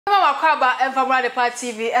Kwaba Emfamra de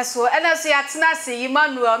TV eso eneso yatena se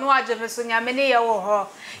Emmanuel no ajemeso nyame ne ye wo ho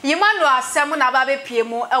Emmanuel asem na ba be pie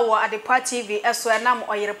mu ewo Adepa TV eso enam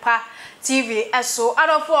Oyerepa TV eso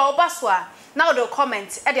adofo obaso a na o do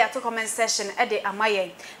comment e de ato comment section e de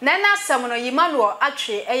amaye na na asem no Emmanuel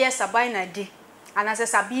atwe eye Sabina di anase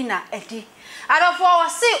Sabina edi adofo wo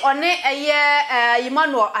se one eye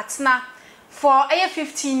Emmanuel atena for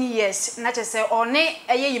 15 years na chese one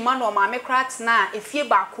eye Emmanuel ma mekrat na efie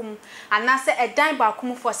baakum anase edan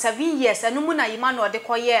baakum for 7 years enu na Emmanuel de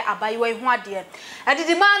koye abayiwa hu ade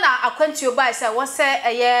edidima na akwantuo bai se wo se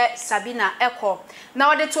eye Sabina eko na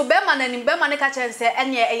ode to be ma na nim be ma ne ka chense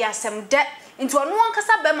enye eye asem de into onu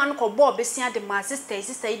ankasa be ma no ko bo besia de ma sister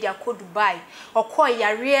idia ko Dubai okọ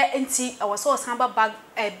yare enti awose osamba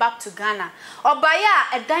back to Ghana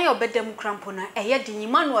obaya edan obedem krampo na eye de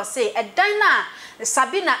Emmanuel say edan na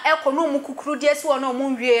Sabina eko no mukukuru de esi wono mo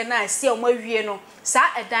nwie na esi o mawie no sa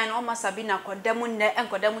edan no ma Sabina kodem ne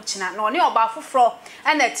enkodem china na one oba foforo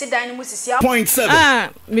na eti dan no musisi 0.7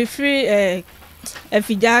 me free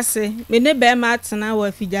afijase me ne be ma tena wo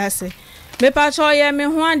afijase me pa cho ye me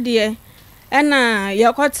ho ade ena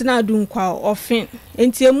yakotena dunkwa ofin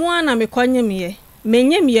entiemu ana mekonyemye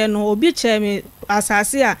menyemye no obi che me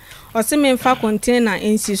asase a ose me mfa container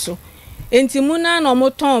ensi so entimu na no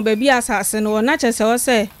moton ba bi asase no na chese wo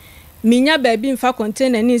se minya ba bi mfa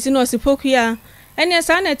container ni nsi no sipokua ene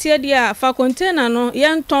sa na tie dia fa container no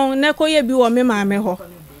yenton ne koye bi wo me maame ho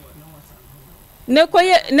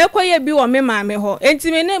nekoye bi wo me maame ho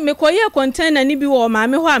enti me ne mekoye container ni bi wo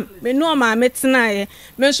maame ho me no maame tenaye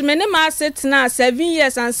me so me ne ma setena 7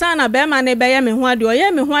 years ansa na be ma ne be ye me ho ade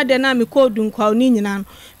oye me ho ade na me kodu nkwa ni nyina no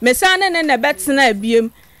me sa ne betena abiem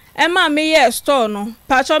e ma me ye store no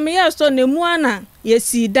pacho me ye store ne mu ana ye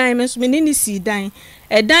si dan me so me ni si dan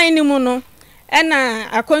e dan ni mu no e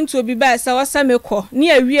na akwantu obi ba sa wasa me kọ ni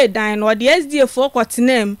awie dan no de SDF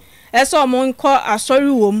okotenam e so mo nkọ asori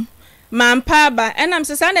wom mampa ba enam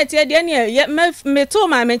sesa na tie de ne me to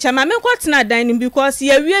ma me ncha ma me kwotena dan ni because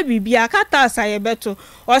ye wie bibia kata asaye beto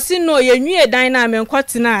osi no ye nwie dan na me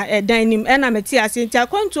kwotena dan nim ena me tie ase ntia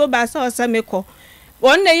kwantu ba sa osa me kọ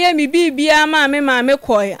wonne ye mi bibia ma me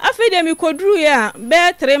kọ afi de mi koduru ya be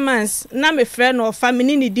 3 months na me frɛ no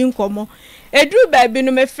family ni di nkomo eduru ba bi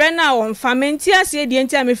no me frɛ na won fa me ntia ase de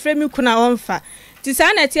ntia me frɛ mi kuna won fa ti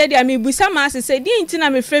sa na tie de mi busa ma ase se di ntia na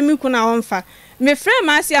me frɛ mi kuna won fa me frɛ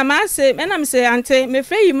ma ase ena me se ante me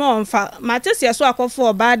frɛ yi mo onfa matese so akofo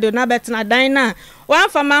oba de na betena dan na wan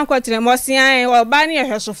fa man kwatere mo sian oba ne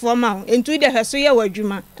hwesofo ma entu de hweso ye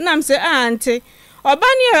wadwuma na me se ante oba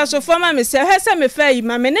ne hwesofo ma me se hwese me frɛ yi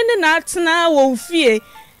ma me ne na atena wo fie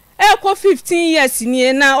eko 15 years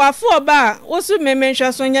ni na wafo oba wo su me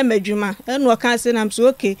hweso nya madwuma enu oka se na me se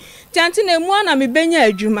okay tiante na emu na me benya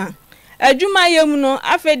adwuma yem no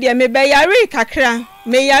afede me be yare kakra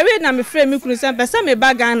me yare na me frɛ me kunu se pese me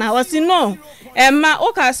baga na o si no emma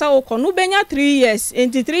o ka sa o kono benya 3 years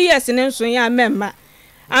enti 3 years ne nso ya memma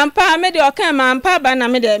ampa me de o kan ma ampa ba na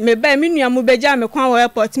me de me ba me nua mu beja me kwan wo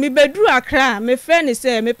airport me bedru akra me frɛ ne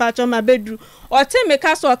se me pacho ma bedru o te me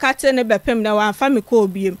ka so o ka te ne bepem na wa amfa me ko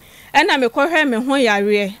obiem ena me ko hwɛ me ho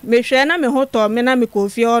yare me hwɛ na me ho to me na me ko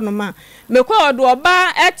fie ono ma me ko odo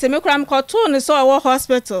oba ete me kra me ko to ne so wo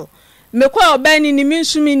hospital me kwa obani ni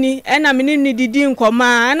minsumini ena me ni didi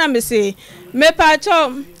nkoma ena me se me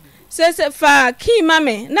pacho se fa ki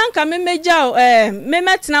mame nanka me meja me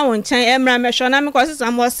metena won chan emra me hwo na me ko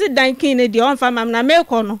sesa mo se dan kin ne de on fa mam na me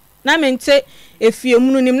ko no na me nte efie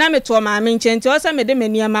munu nim na me to ma me nche nte o se me de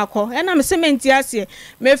mani amako ena me se me nti ase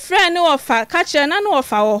me friend ne ofa ka kire na no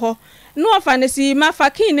ofa wo ho no ofa ne si ma fa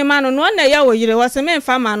kin ne ma no no na ya wo yire wo se me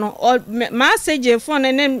mfa ma no ma sage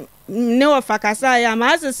phone ne ofa kasa ya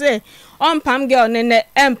ma se on pam girl ne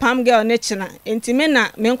empam girl ne china enti na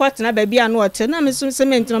me nkwatena ba bia no ote na me sum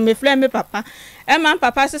cement no me frɛ me papa e man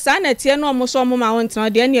papa se sa na tie no mo so mo ma won tena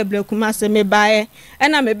de ne blakuma se me bae e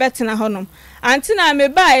na me betena honom anti na me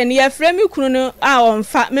bae ne ye frɛ me kunu no a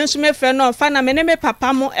onfa me so me frɛ no onfa na me ne me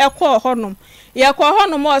papa mo ekɔ honom ye kɔ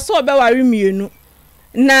honom o se obeware mienu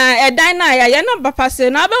na edan na ya ye na papa se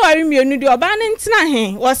na obeware mienu de oba ne ntena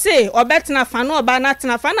he wo se obetena fa na oba na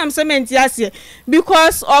tena fa na me cement ase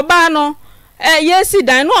because oba no yesi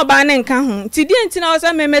dan no oba ne nka ho ti die ntina wo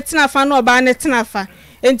se me metena fa na oba ne tena fa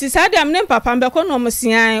enti sadam ne papa mbeko no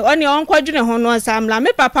mosian oni onkwadwene ho no samla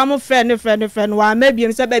me papa mo frɛ no wa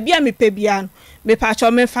mabiem se ba bia me pebia no me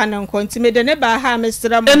pacho me fa ne nko nti me de ne ba ha me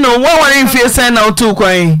sra mo no wo ware mfie sen na otu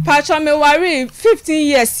kwan pacho me ware 15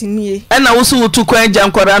 years nie na wo so otu kwan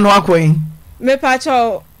jankora no akwan me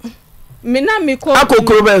pacho me na me ko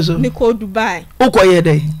akokoro bezo me ko Dubai ukoye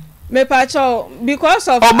dey me pacho because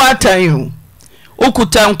of oba tan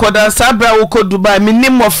ukuta nkoda sabra uko Dubai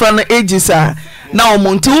minim mofra no ages a na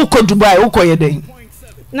omonti uko Dubai uko yeden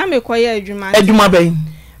na me koye adwuma ben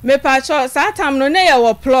me pacho satam no na ye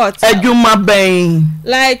wo plot adwuma ben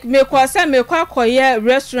like me ko say me kwa koye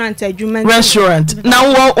restaurant adwuma na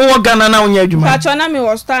wo Ghana na wonya adwuma pacho na me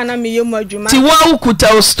wo store na me yemu adwuma ti wa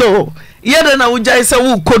ukuta o store yede na wujai se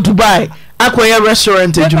uko Dubai akoye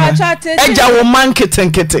restaurant adwuma eja wo man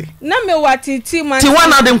ketenkete na me watiti man ti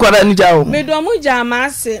wana de nkwara ni jawo me do mu jama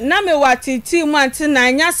ase na me watiti mu ante na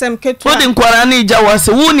anya sem keto wo de nkwara ni jawo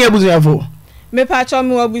ase wo ni abusuafo me pacho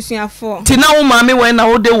me wabusuafo ti na wo maame we na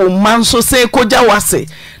wo de wo man so se koja wase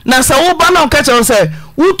na sa wo ba na ka che wo se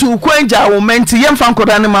wutu kwanja wo menti yemfa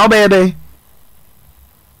nkwara ni ma obeyede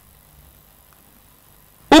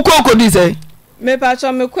uko di say me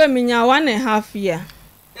pacho me kwa minya 1.5 year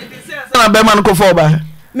na be man ko fo ba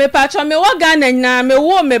me pacho me wo Ghana nyina me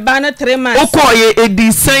wo me ba na 3 months uko ye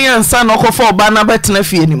edi science na ko fo ba na betena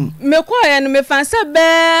fie nim me ko ye no me fanse be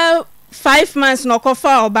 5 months no ko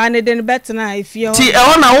fo ba na de betena ifie ti e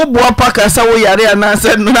wona wo bo paka sa wo yare na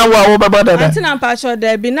se na wo baba dada ati na pacho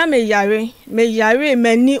de bi na me yare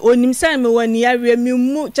mani onim se me wani yare me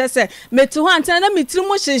mu chese me ti ho ante na me tiri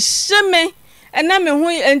mu hyehye me ena me hu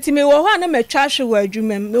entime wo ho na me twahwe wa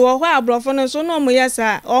adwumam me wo ho abrofo no so no mo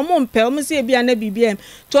yesa o mo mpe o mo se bia na bibiem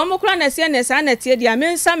to mo kura na se na sa na tie dia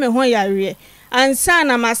me nsa me ho yare ansa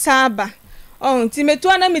na masaba ntime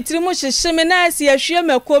to na me tiri mu hyehye me na se ahwe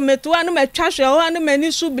mako me to na me twahwe ho na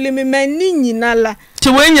mani su bili me mani nyinala ti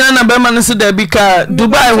we nyina na be man se da bi ka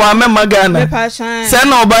Dubai wa me magana se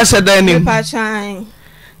na oba sheda ni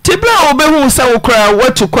ti bra obe hu se wo kura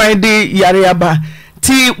watu kwan de yare aba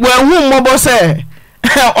ti wehu mmobo se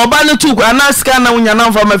oba ne tu kwa na ska na unya na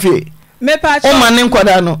mfa mafie me pacho o mane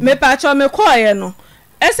nkwada no me pacho me koye no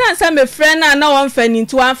esansa me friend na won fani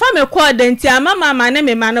nti wan fa me ko de nti amama ne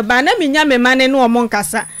me mano ba na me nya me mane no omo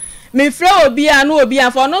nkasa me frɛ obi a no obi a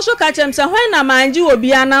for no so ka chem se hwan na manji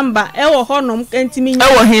obi a number e wo honom enti me nya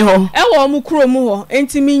e wo hi ho e wo mu kuro mu ho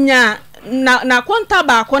enti me nya na konta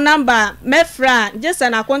ba ko number me fra jesa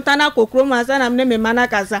na konta na kokro mu asa na me mana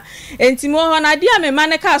kasa enti mo ho na dia me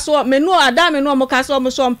mane ka so me no ada me no mo ka so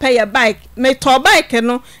mo so mpe ye bike me to bike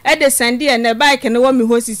no e de send e na bike no wo me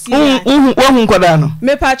ho sisi wo hu nkwada no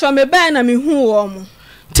me pacho me ba na me hu wo mo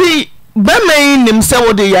ti ba mai nim se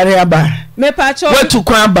wo de yare aba me pacho watu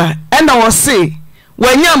kwa aba e na wo se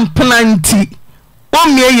wanya mpena nti o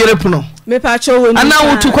mie yere pono me pacho woni ana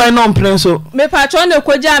wutu kwa no mpren so me pacho na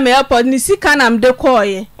koja me airport ni sika na mde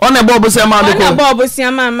koye ona bobo se ma de ko ona bobo se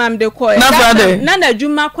ma mde koye na na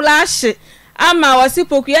djuma kula hye ama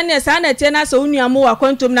wasipoku ye ne sa na tie na so unuamu wa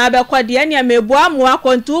kwantum na abekode ye ne mebu amu wa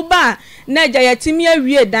kwantu ba na ja yatimi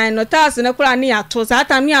awie dan no tas ne kula ne ato sa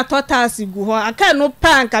atam ne ato tas gu ho aka no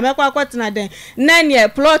pan ka mekwa akwatena den na ne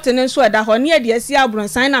plot ne so da ho ne de asi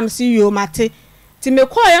abronsan na msi yo mate ti me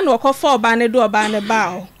koye no kofa oba ne do oba ne ba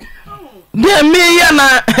ho de me ya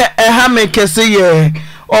na ha me kese ye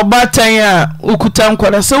obatan a ukuta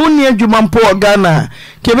nkwara se woni adwuma mpo Ghana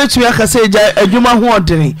ke betu ya kase ja adwuma ho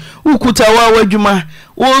odene ukuta wa adwuma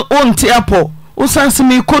wonti apo usanse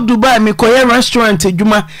me ko Dubai me ko ye restaurant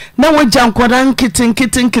adwuma na wagya nkwara nkete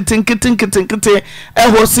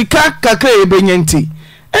ho sika kakra ebenyanti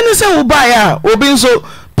ene se wo ba ya obi nso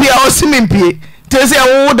pia osimempie tese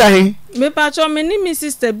wo da he me pacho me ni mi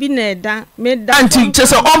sister bi na eda me da anti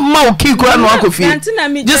chese o ma o ki kura no akofie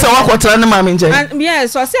jese wakwotara ne ma me nje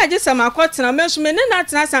yes so say jese ma kwotara me so me na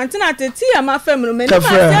tena santina teti ya ma fam no me na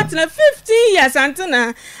tena 15 years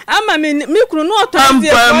santina ama me kru no oto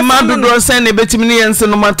die ma do sen ne betimi ne yense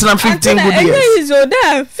no ma tena 15 good years is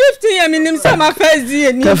da 15 years minim sa ma first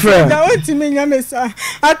year ni da wonti me nya me sa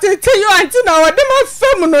atete yo antina wo de ma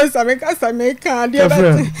fam no sa me ka de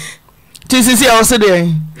ba tisisi a wose de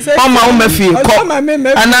oma o mafie ko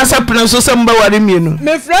ana sapne so se mba ware mienu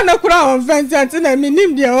me fra na kura on fenti na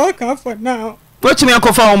minim de o ka for now what me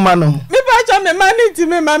akofa o ma no me ba cha me mani ti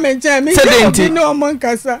me ma me nche me se no mo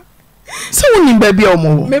nkasa se woni baby o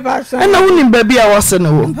mo me ba cha na woni baby a wose ne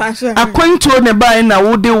wo akwantuo ne ba na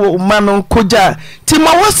wo de wo ma no koja ti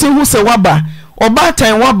ma wose hu se waba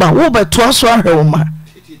obatan waba wo beto aso ahwe wo ma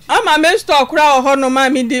ama me store kura o ho no ma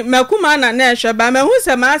mi di makuma na na ehwe ba me hu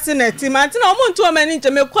se ma ase na ti ma ntina o mo ntu o mani nche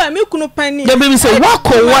me kwa me kunu pani da be se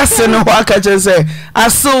wako wase no ho aka je se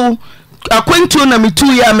aso akwantu na mitu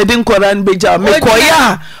ya me din koran beja me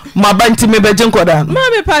koya mabanti me beje koran ma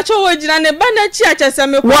me pa cho wo jina ne ba na chi ache se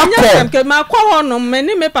me kwa nya ke ma kwa ho no me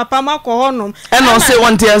ni me papa ma kwa ho no e no se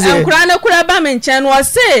wonte aze kura ne kura ba me nche no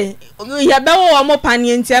se ya be wo mo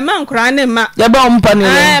pani nti ma nkura ne ma ya be wo mo pani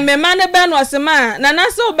me ma ne be no se ma na na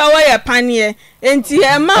se wo be wo ya pani nti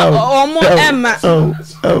e ma o mo e ma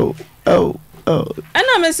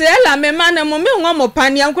ana me se ela me ma na mo me nwo mo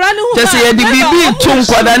pani ankura ne hu just ye di bibi tu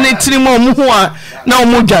nkwada ne tiri mo mu hu a na o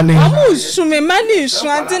mu dwane omu su me ma ni su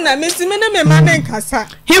ante na me si me ne me ma ne nkasa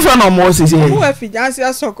hifa na mo sisi wo afijansi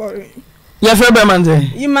asokore ye fe be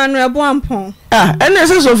manze Emmanuel Boampon ene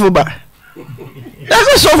se so fu ba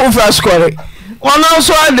that's so fu fra score ono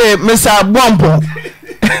so ade Mr. Boampon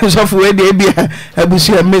so fu we de bia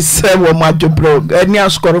abusu Mr. wo ma jobro eni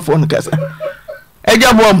ascore fo nkasa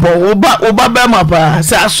eja Boampon oba be ma pa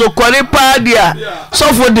se asokore pa dia so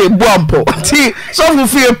fu de Boampon ti so fu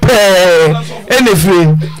fie pe ene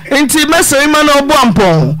fie enti Mr. Emmanuel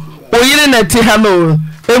Boampon oyire na ti ha no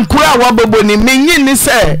enkura wa bobo ni menyi ni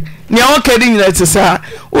se ni awon kedi nyina ti sa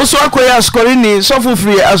wo so akoya asokore ni so fu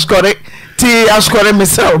free asokore ti asokore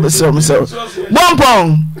mesel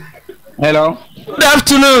Boampon. Hello. Good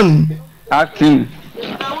afternoon. Afternoon.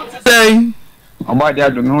 Say. Oba dia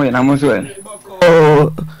do me ho na mo so e.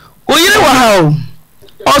 Oyire wa ha o.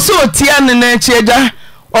 Oso otia ne na echi eja.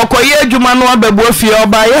 Okoye adwuma no ababu afie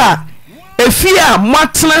oba ya. Efie a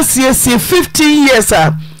matna siesie 15 years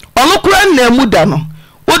a. Onokura na emuda no.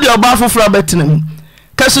 Wo de oba afoforo betenam.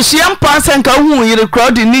 Kasusia mpa senka hu yire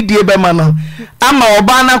crowd ni die be ma no. Ama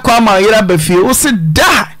oba na kwa ma yire abafie. Wo se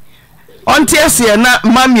da. Onti ase na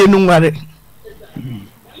mamie nu nware.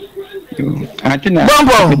 Antina.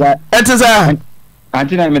 Boampon. Etza.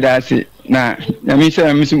 Antina me da ase na mi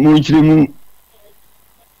se mu chire mu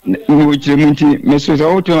nti me so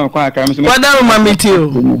so to kwa aka me so. Wada ma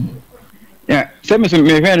metio. Ya, se me so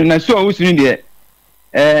me hwe na so wo sunu de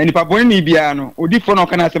nipa boni ni bia no odifo no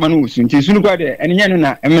kana asema no usu nti sunu kwa de enye no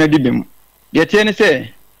na emre de bem de tie ne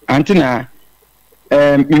se antina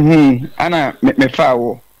mihu ana me fa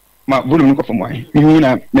wo ma bulu no kofo moy mihu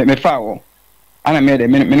na me fa wo ana me de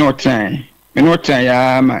me no tran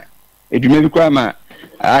ya ma eduma bi kwa ma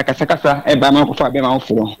akasakasa e ba ma kofo abe ma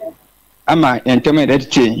ofuro ama enteme de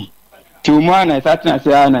tie ti umu ana satina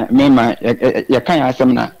se ana me ma ya kan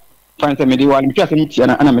asem na fansa me de wal mi twa asem tie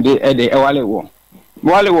na ana me de e de e wale wo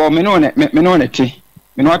wale wo me no ne ti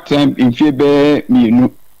me no time infie be mienu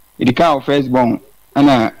edika of first born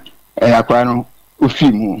ana akwa no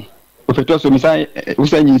ofimu ofeto so misai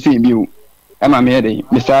usanyi nsi bi o ama me de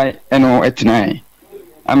misai eno etinai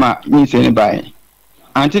ama nsi ne bai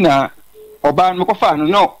antina oba no kofa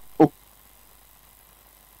no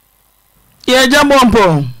ye ja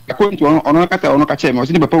Boampon akonto ono kata ono ka che me o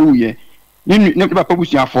si ni papa wuye ni papa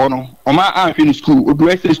busuafo no o ma anhwe ni school odu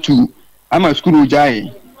SS2 ama school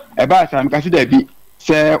ujai e ba sa mkasi da bi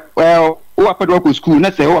se o apado ko school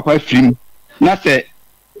na se o apa free na se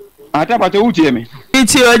ata ba to utie me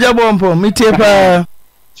iti oja Boampon mitie pa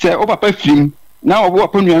se o papa free na o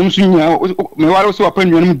apa nuanum so nya me waro so apa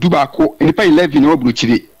nuanum duba ko ni pa 11 o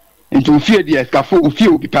bruchire nti ofie dia skafo ofie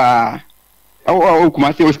obi pa o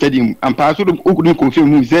kuma se o stadium ampa so o kudin ko ofie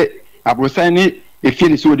mu se abrosan ni efie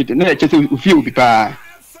ni so de na chese ofie obi pa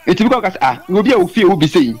eti bi ko ka obi a ofie obi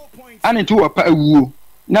sei ana nti wo pa awuo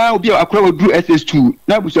na obi akora wo dru SS2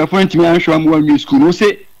 na busuafo ntimi anhwa mu wa school no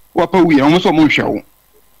se wo pa wi no so mo hwewo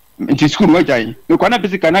nti school wa jai no kwa na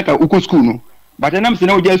physical na ka uko school no but na mse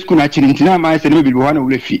na wo jai school na chiri nti na ma se na bibi ho na wo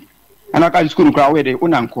lefi ana ka school kwa we de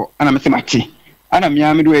unanko ana mse machi ana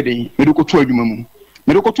mia me do we de me do ko to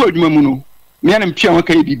adwuma mu no me ana mpia ho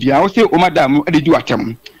kai bibia wo se o madam ade ju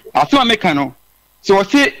atem asema meka no se wo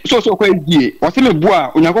se so kwa die wo se me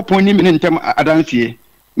bua onyankopon ni me ne ntem adansie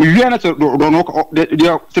mi na so do no de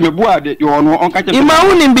se me bua de yo no on ka che ima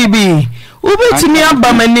uni bibi ubetimi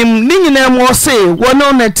aba manim ni nyina mo se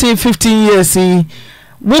wono na 15 years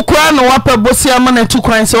bukwa no wapa bosi ama na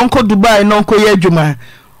tukwan se onko Dubai no onko ye adwuma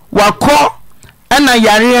wakọ ana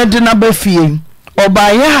yare de na bafie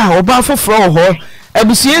oba ya oba foforo ho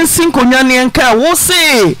abusien sinkonwa ne nka wo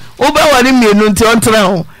se oba ware mienu nti ontra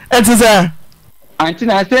ho etiza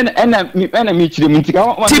antina se ena mi chire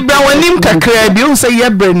muntika ti bra wanim kakra bi o se ye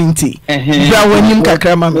braninti bra wanim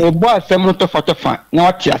kakra ma me bo asem no tofa na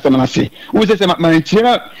wati asem na se wo se ma chire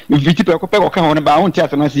na viti pe ko ka ho na ba won ti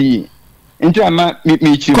asem na se nti ama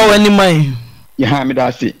mi chire ko wanim mai ya ha me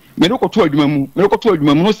da se me do ko to adwuma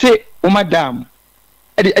mu no se o madam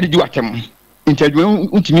edi ju atem nti adwuma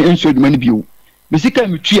untimi enso adwuma ni bio me sika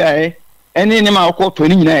mi tua ene ne ma ko to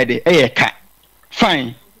ni nyina ye de e ka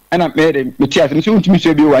fine ana mere metias me untimi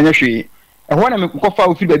so bi wanya hwe ho na me kofa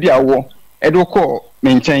ofi ba bi awo edo ko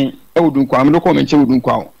me nchen ewudun kwa me do ko me nchen wudun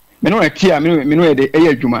kwa me no atia me no ye de e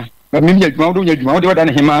adwuma ba me mi adwuma do nya adwuma do wada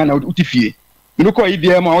na hema na utifie me do ko yi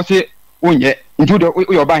bia ma wo se onye ntu do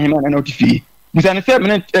yo ba hema na utifie musa ne se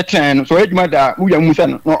me tren no so adwuma da wo ya musa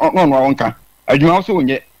no no wonka adwuma wo so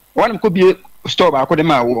onye wona me ko bi store ba ko de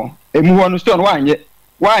ma wo emu ho no store no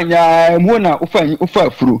wanya mu na ufa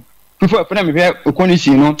afuro before na me hwe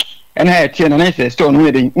condition no ena ha tie na na say store no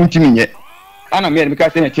yede untimi nye ana me me ka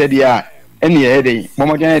say na tie dia ene yede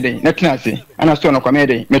momojan yede na tena ase ana store no kwa me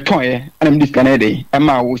yede me ton ye ana me diska na yede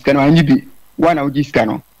ema wo sika no anyi bi wana wo diska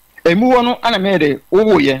no emu wo no ana me yede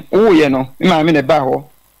wo ye no ma me ne ba ho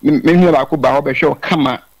me hwe ba ko ba ho be hwe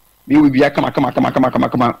kama bi wo bia kama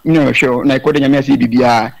me no hwe na ikode nyame ase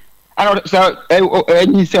bibia ana so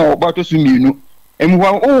enyi se obato su mienu emu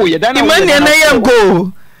wo ye da na imani na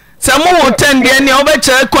yango Samu woten de ne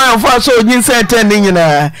obekere kwan fo so ogin se ten ni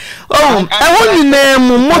nyina eho nyina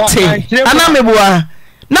mu mote ana meboa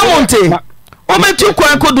na monte obetu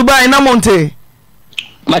kwan ko Dubai na monte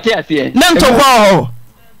Matias ye na ntokwa ho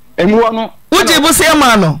emu no uji bu se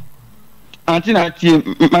ma no anti na tie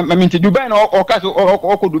maminti Dubai na okaso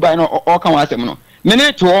oko Dubai na okan wasem no me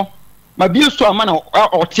ne to ma bi so ama na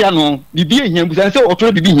otia no bibie hia bu se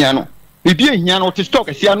otoro bibie hia no bibie hia no te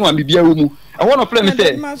stock sia no a bibia wo mu ɛwɔ no flame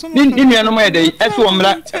say ni nuanom yɛ dɛ ɛso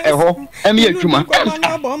ɔmra ɛhɔ ɛmi adwuma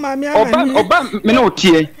oba me no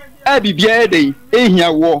tie a bibia yɛ dɛ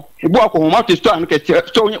ehia wo ebu akɔhoma to store no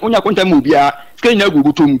kɛse so onya konta mu bia sika nya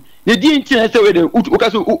gugu tom ne di nti na sɛ we dɛ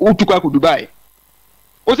ukaso utukwa ko Dubai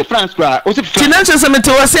o se France kra o se finance se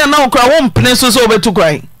mete wase na okra wo mpene so so obetu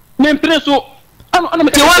kwan me mpene so ana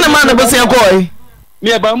me ti wane ma na bosia koi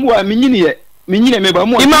me ba mu a me nyine me ba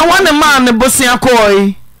mu ima wane ma na bosia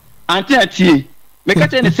koi anti atie me ka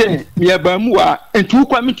tene se me ba mu a entu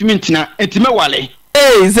kwa mitumi ntina entime wale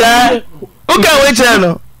za oka we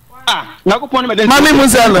chano na ko pon me den mami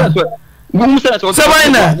musala so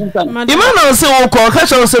sabaina imana se wo ko ka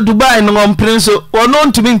so se Dubai no mpren so ono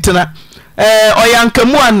ntumi ntina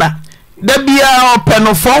oyankamu ana da bia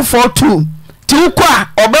openo 442 ti ukwa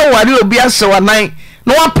obeware obi ahyewanan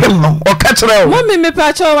na wapem no o ka kire o mami me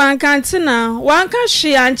pa cho wanka ntina wanka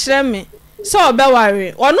hwe ankyere me so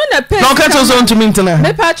obeware ono na pe no ka cho so ntumi ntina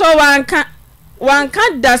me pa cho wanka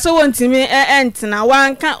da so wontimi entina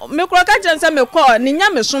wanka me kro ka kire se me ko ni nya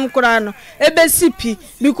me som kra no ebesipi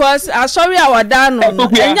because asori awada no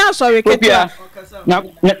enya asori ketia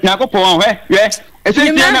na ko pon hwe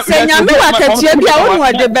senya me wakatia bia wonu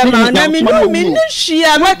ade bema na me no me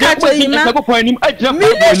hia me ka cho yima me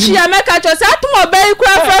hia me ka cho se atomo bai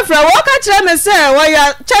kura frafra wo ka kire me se wo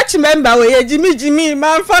ya church member we ya jimi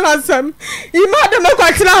man fa na sam yima de me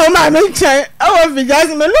kwa kira ho ma me nchen awo vigas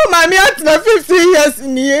me no ma me atna 50 years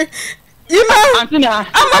ni yima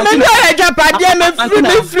ama me do ya japade me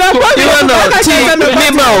fura ko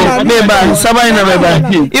meba sabaina meba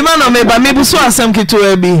ima no meba me buso asem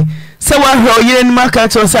kito bi se wa hwe oyire ni maka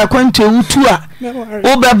cho se akwantu ewutu a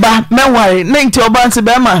wo beba meware na nti oba nti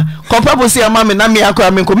be ma kopapo si ama me na me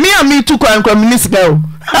akwa me ko me a me tu kwan kwa minisika o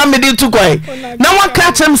ha me di tu kwan na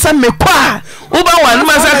waka chem se me kwa wo ba wa ni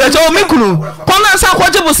ma sa ka cho me kunu kona sa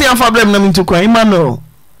kwaje bo si amfa blem na me tu kwan ima no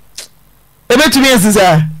ebetumi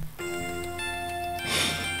esisa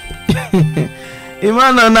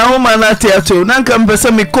imana na homa na teato na nka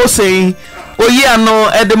mpese me kosei oyi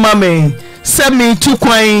ano edema me se me tu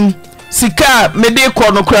kwan sika mede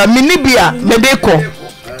ko no kra minibia mede ko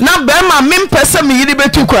na be ma me mpese me yiri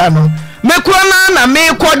betu kwa no me kura na me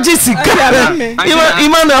ko ji sika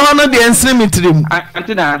imana hono de ensre mitrim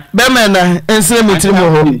antina be me na ensre mitrim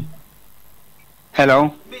ho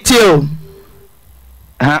hello tio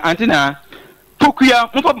antina pokuya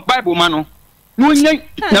mo Bible ma no no nya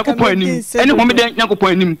yakopon anim ene ho me den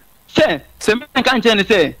yakopon anim se me kan che ne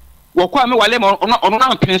se wo kwa me wale ono na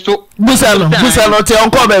mpene so busalo te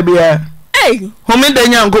onko ba bia ho me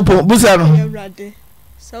den yankopon busalo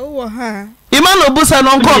so wo ha imano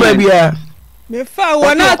busalo onko ba bia me fa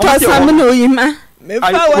wona to asam na oyima me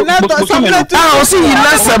fa wona to asam na o si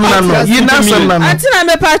yinasam na no antina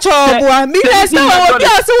me pa cho oboa mi le se wo bi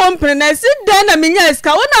ase wo mpene na si den na minya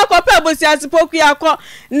ska wona akopa bosi asepoku yakọ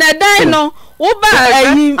na dan no uba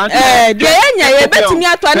de enya ye betimi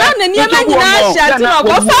atwa na ne niema nyina ahia ti no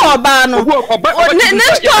go fa oba no ne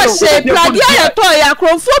store she pradia ya to ya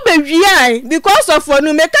krofo bewian because of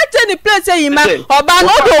onu me ka tell ni place yima oba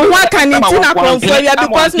no do ho aka ni ti na krofo ya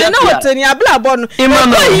because me na hoteni abla bo no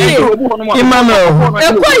imano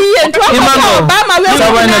ekoyi ento oba ma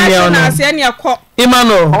we na ase ne ekọ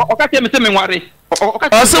imano o ka tell me se me ware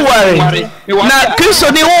o se ware na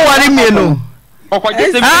Kristo ni wo ware mienu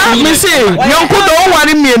misi nyonko do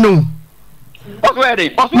wari mienu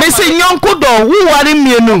misi nyonko do wari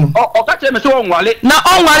mienu na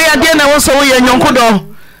onware ade na wo so wo ye nyonko do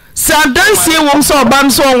sa dansie wo so oba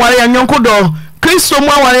so onware ya nyonko do Kristo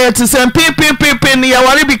mu aware ti se pp ni ya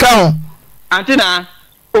ware bika ho antina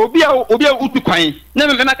obi a utu kwan na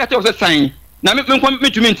me maka che wo se san na me nko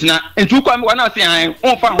metumi ntina entu kwa me wana se an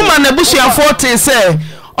on fa ho ma na busuafo te se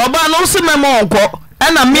oba no se memo onko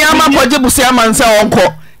ana me ama kwaje busi ama nsa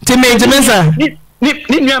wonko ti me jimisa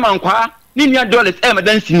ni nua mankwa ni nua dollars ma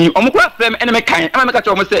dansini omo kwa frem ene me kan ama me ka che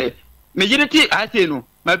omo say me yiriti ase no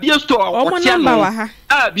ma bia store o tia no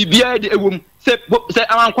bibia de ewom se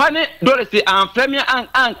amankwa ne dollars an frem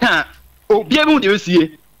an kan obia mu de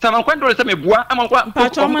osie amankwa dollars me bua amankwa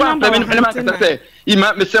frem ene ma ka say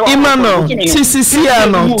ima me se wa ima no sisia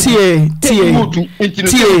no tie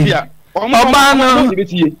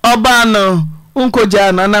obano unko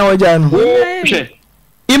jana na wajano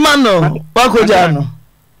imano wako jano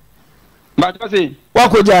batose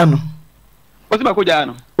wako jano osi bako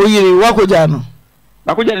jano oyiri wako jano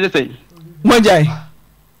bako jano sei mojai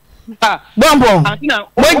bombo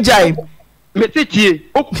mojai metetie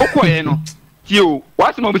okoye no tio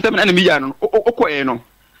wasi mo bisem na mi ya no okoye no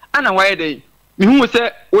ana waye dey mi hu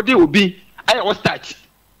se odi obi aye o start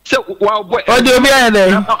se wa boy odi obi aye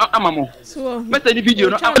dey amamo message ni video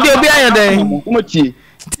no odi obi aye dey mo tie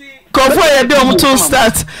kofo ye dey o to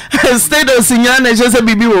start status nya na je se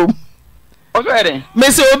bibi wo o so ere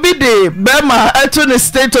me se obi dey be ma ato ne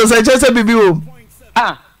status je se bibi wo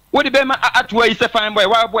what the bema atwa is a fine boy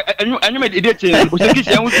why boy and you made it change o se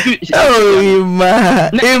kishi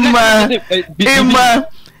ima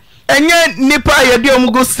enye nipa ye dey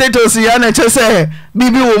omgo status ya na che se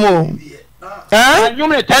bibi wo mo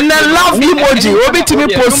and then love emoji obi timi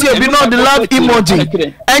post obi no the love emoji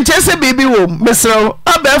and che se bibi wo mesro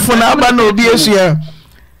abefo na aba na obi esua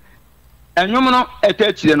enyom no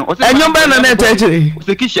etachire no enyom ba na etachire o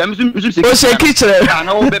se kishi o se kichire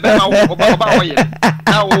na wo bebe ma wo ba wo ye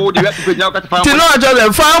na wo de we to penya ka fa tino ajo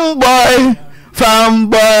the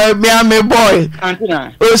fanboy miami boy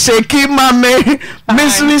o se ki mame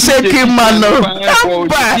misuni se ki mano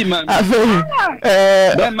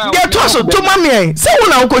get to to mame se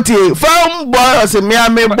wona okotie fanboy o se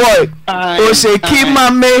miami boy o se ki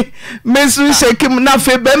mame misuni se ki na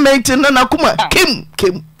fe be menti na kuma kim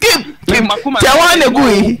tawane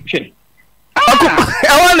gui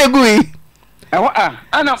awane gui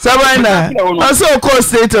Sabina, also call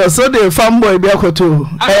status so the fanboy be akoto.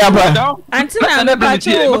 Ayaba. Antina me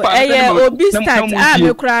pacho obi start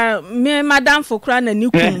me kra me madam for kra na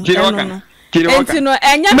niku eno. Entino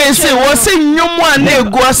enya me say wo se nyumu a na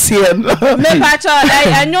egu ase. Me pacho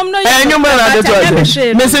enyum no enyum na de to.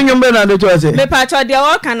 Me say nyum be na de to ase. Me pacho de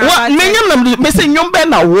wo kana. Me nyum na me say nyum be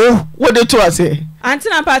na wo de to ase.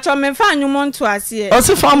 Antina pacho me fa nyum nto ase. O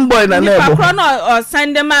se fanboy na na ebo. Pakro no o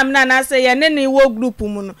send mam na say ye ne ne wo group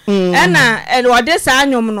mu no. E na o de sa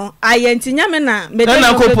nyum no ayentinya me na me de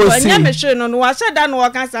nya me hwe no wa sheda no wo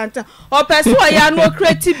kan santa. O pese o ya no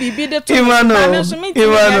create bibi de to. Imano.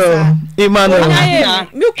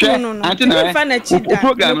 Mi kuno no. Antina fa na chida.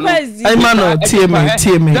 Imano tie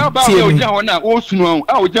me. O sunu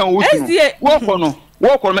a o jan o sunu.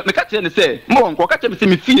 Wo ko no me ka tire ne say mo nko ka tire me say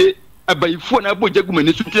me fie abayifo na boja guma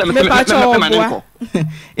ne suti na me manenko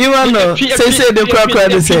Imano say the crack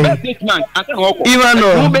the say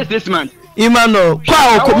Imano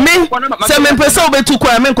kwa oko me say me pesa obetu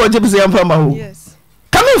kwa me nko jebise yamfa ma ho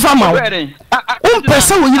kame fa ma wo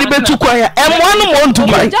pesa wo yiri betu kwa ya emo anu mo ntu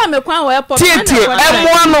bai tie emo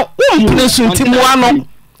anu wo mpene sunti mo anu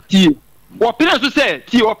tie wo pene so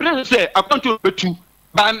say akonto betu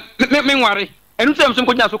ba me nware enu tem so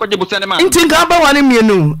nkonya so kwaje busane ma nti nka ba wane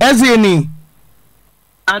mienu eze ni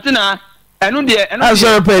antina enu de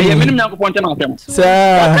ye menim nyankopon tem atem sa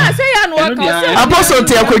ka say ya no ka apostle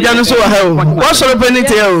te akodwa no so wa ha o wo soro pani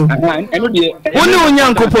te o enu de woni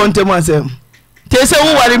onyankopon tem asem te se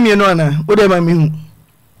wo ware mienu ana wo de ma mi hu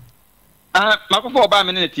makofo ba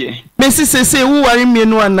me ne tie me se wo ware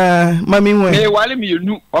mienu ana ma mi hu me wale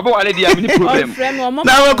mienu oba wale dia me ni problem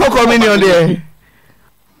na wo ko communion de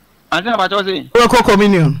antina ba to say wo ko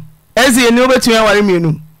communion ezi ni obetu ya ware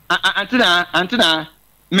mienu antina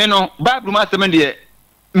me no bible ma sem de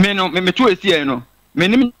me no me tu esi e no me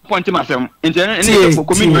nim point ma sem internet ni ko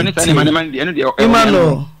communion ni sane man de eno de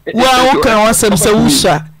imano wa wo kan wasem se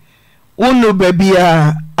wusha wonu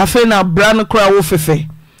babia afa na bra no kra wo fefe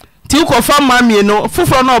ti ko fa ma mienu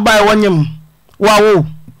fufuro na oba e wonyem wa wo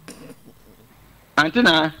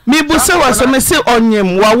antina mi bu se wasem se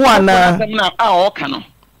onyem wa wo ana na o ka no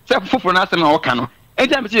se fufuro na asem na o ka no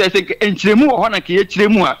enta me ti say enchiremu wo na ke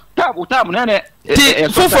yechiremu a tabu na ne ti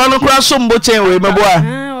fufuro no kra so mbo chen we mebo a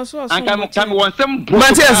anka mo wonsem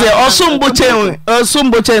but say oso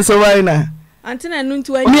mbo chen so right na antina nu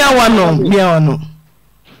ntu mi awano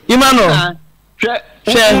imano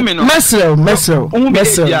mesel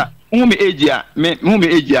umi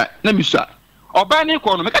ejia na misha oba ni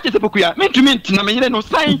ko no me ka chese poku ya mentumi ntina me yire no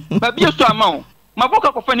san ba bia so ama o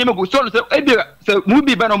maboka ko fa ni me go so no se ebia se mu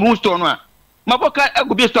bi ba no mu store no a Maboka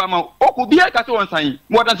ego bi so ama oku bi aka so wonsan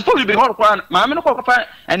more than 4 be hor kwa ma me no ko fa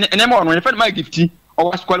ene ma ono fa ma gifti o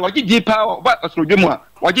was kwale wagi di pa o ba osro dwemu a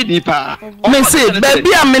wagi di pa me say baby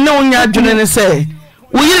a me ne onya adwene ne say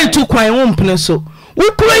wo yiri tu kwan wo mpene so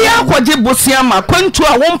wo kuro ya akwaje bosia ma kwantu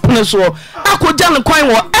a wo mpene so akogya ne kwan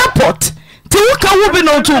wo airport ti wo ka wo bi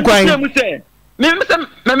no tu kwan me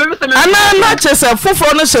ana na chese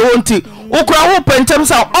foforo no se wonti wo kura wo pentem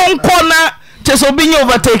sa onko na chese obi nye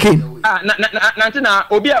overtaking na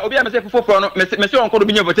obi a me say foforo no me say onko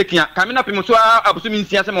obi nye overtaking a ka me na pem so abusu mi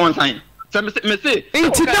nsia se mo nsan me say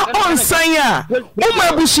inti da onsan a wo ma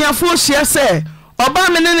abusuafo hia se oba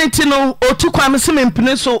me ne ti no otu kwa me se me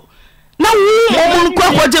mpene so na wo mo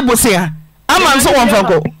kwa kwaje bosia ama nso won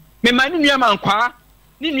fanko me ma ni nua man kwa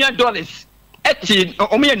ni nua dollars eti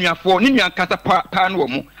omo ya nuafo ni nua kasa pa no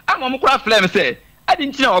mo ama mo kwa flame say adi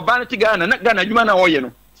ntina oba no ti Ghana na Ghana adwuma na wo ye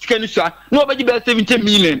no sika ni so na obaji be 70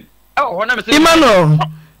 million e ho na me say imano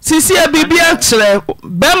sisi a bibia kire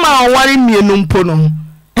bema oware mienu mpo no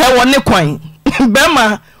he wo ne kwan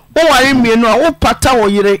bema wo ware mienu a wo pata wo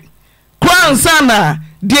yire kwan sana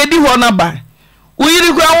de di ho na ba wo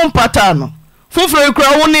yire kwa wo pata no foforo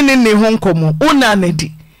kwa wo ne ho nkomo wo na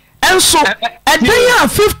nadi enso eden ya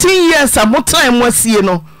 15 years amotan mo asie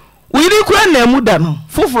no wo yire kwa na mu da no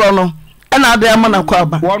foforo no na ade amana kwa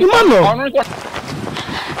ba imano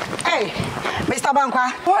Mr.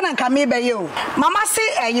 Bankwa, what and come be you? Mama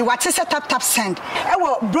say you watch a tap send. I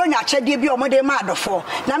will bring a check be or mother mad for.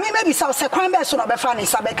 Now me maybe so second best on a funny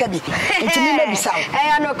sabekabi. Into me maybe so.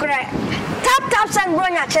 I am no correct. Tap send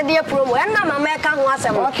bring a check promo and Mamma can once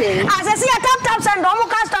a okay. As I see a tap send no more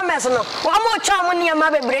customers no. One more charm near my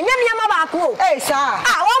bring your mother. Hey, sir.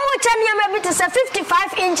 One more charm near maybe to say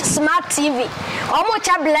 55-inch smart TV.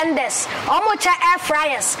 Almost blenders, almost air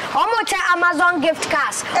fryers, almost Amazon gift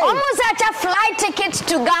cards, almost a flight tickets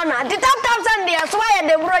to Ghana. The top and the why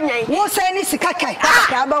the Bronya. What's any Sikaka?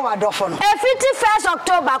 51st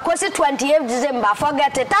October, 28th December.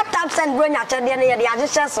 Forget it. Tap and Bronya to the other.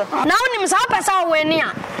 Now, Nims Hapasa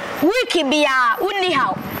Wenia. Wiki be a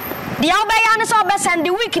unihow. The Albayan is over send the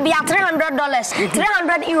week be at $300,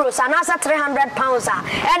 300 euros, and also 300 pounds.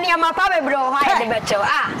 And Yama Papa bro, high the better.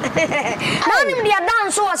 Now, the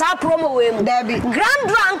dance was our promo with Debbie. Grand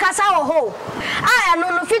Drunk as our whole. I am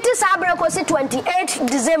on 50 Sabre 28th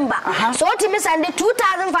December. So, to me send the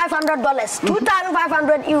 $2,500,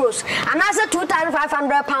 2,500 euros, and also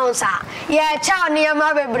 2,500 pounds. Yeah, chow near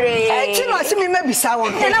my baby. I see me maybe sour.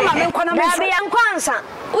 And I'm going to be unconscious.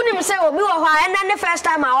 Unim say obi wo hwa and then the first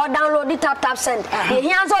time I download the tap send. The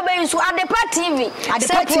hands obe so Adepa TV.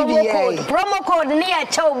 Adepa TV promo code near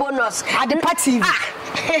chow bonus. Adepa TV.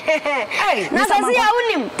 Hey, na say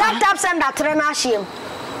unim tap send that trena shim.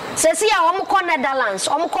 Sesi ya omo ko Netherlands,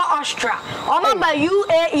 omo ko Austria, omo ba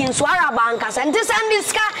UAE so Arabankas and this and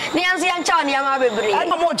this ka ni anzi ancha ni ama bebre.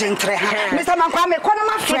 Omo gentre ha. Mr. Mankwa me ko no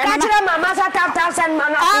ma frɛ. Ka kire mama sa tap send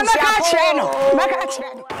mana. Ah me ka kire no. Me ka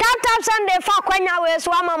kire. Tap send dey fa kwanya we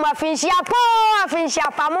so ama ma finshia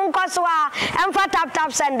pa mun ko so a emfa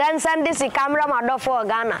tap send then send this camera ma do for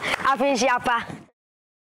Ghana. Afinshia pa.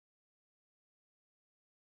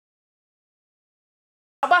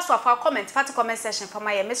 Abaso afa comment fati comment section for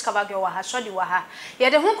my Miss Kabagyo wa ha shodi wa ha ye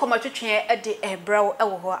de hu komotwetwe e de ebrew e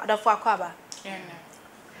wo ho adafo akwa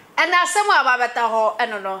ena asemu ababeta ho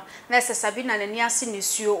eno no na se Sabina na ni ase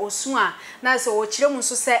nesuo osu a na se wo kire mu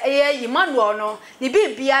so se eye Emmanuel no ni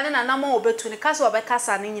bibia ne na namo obetu ne kase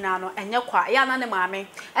obekasa ne nyina no enye kwa ya na ne maame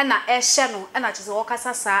ena ehye no ena chese wo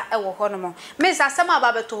kasa sa e wo ho no mo me se asemu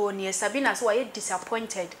ababeto ho ni Sabina so wa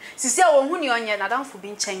disappointed sisi a wo hu ni onye na danfo bi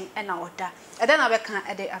nchen ena oda eda na beka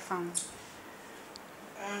ede afam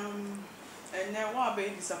and now what be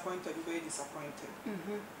disappointed.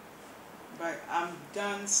 But I'm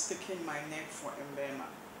done sticking my neck for Mbema.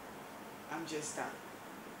 I'm just done.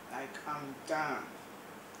 Like, I'm done.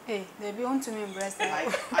 Hey, they be want to me embrace that.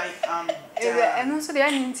 I am done. And also they are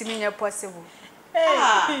need to me possible.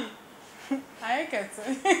 Hey. I get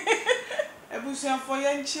it. Ebusian for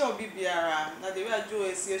yanchi or bibiara. Now the way Joe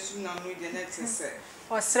is yes soon and the next say.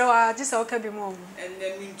 Or so just okay be mom. And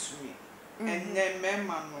then mean to me. And then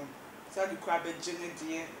memma no. So the crab a jenny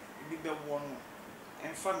dear be one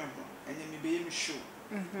and family. And then maybe show.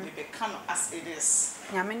 Maybe kind of as it is.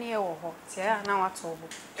 Yamini or hot, yeah, now at all.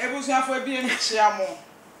 It was not for being chiamo.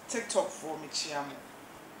 TikTok for me, chiamo.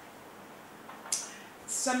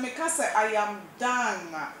 So, because I am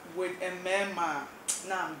done with a mema,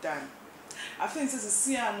 now I'm done. I think this is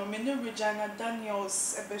Siano, many Regina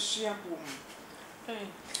Daniels, a Beshia boom.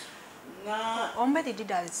 Now, somebody did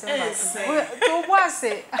that. So, what was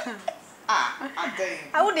it?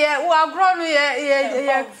 I would yeah, who are grown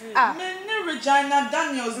yeah. Me Regina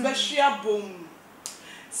Daniels Beshia Boom.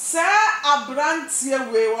 Sir Abrantie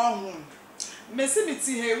we won. Messi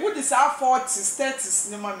miti he would is our 40s,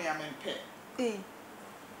 30s, no mammy amen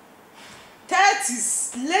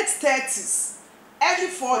 30s, late 30s, early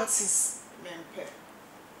 40s, mempe.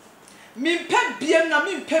 Mimpe biem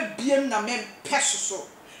na mempe so.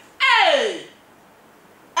 Hey!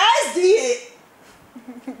 SDA!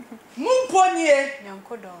 Mumponie!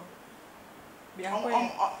 Nyankodo.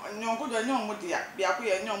 Nyankodo nyomudia.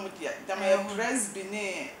 Biakuye nyomudia. Dama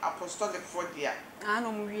presbyne apostolic for dia.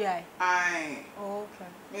 No muwiai. Aye. Okay.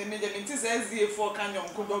 Me the mintis SDA for kan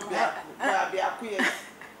nyankodo biakuye.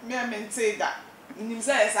 Me mente da. Nim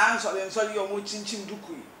say esa ansole yo mo chinchim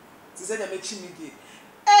duku. Ti say dem chimidi.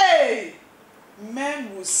 Hey!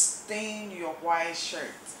 Men will stain your white shirt.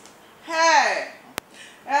 Hey!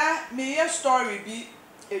 Me your story be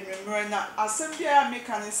remember na asem bia me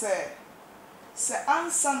kan say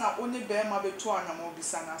answer na only be ma beto anamo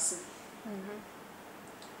bisa na se.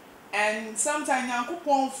 And sometimes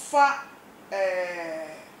Yankopon fa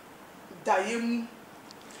dayemu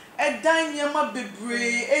dan yema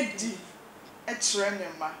bebre edi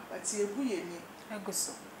trenema but ebu yemi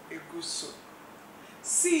eguso.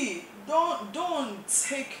 See, don't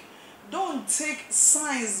take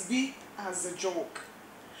science be as a joke.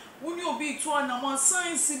 When you be to an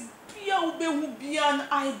science be an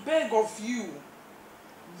I beg of you.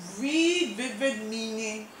 Read vivid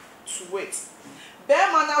meaning to it.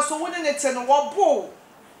 Bear man so when it and what bo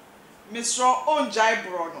Mr. Onjai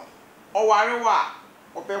Brono or Warewa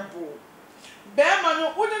or Bebo. Bear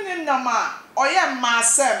man wouldn't nama or ya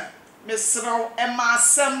masem. Mr.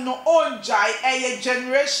 Emasem no Onjai a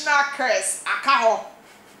generational curse akaho.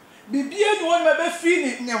 Bibia no one may be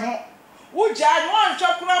feeling ne ho. Ujai no an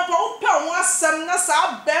chakuna pa upa one sem na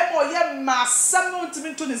sa bem or ye masem no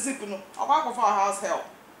ntimi to ne zip no. Akwa for house help.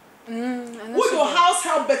 Would your house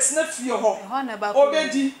help bet na fie ho.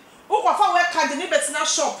 Obedi. Ukwafa we ka de ni bet na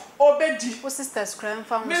shop. Obedi. O sisters cram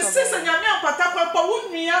fam so. Me sister nyame ampata pa wo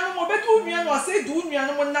nua no obedi wo nua no say du nua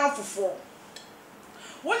no mo na fofo.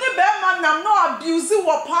 When you bear man nam no abuse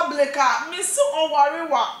wa public me so oware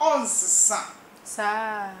wa onsesa.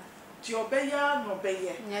 Sa. Ti obeya no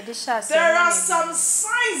beye. There are some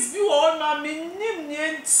signs you on na me nim ni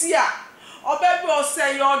ntia. Obebi o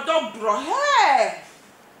say your dog bro. Hey.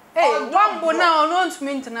 Hey, wambo na ono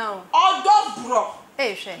ntumi ntina. Odobro.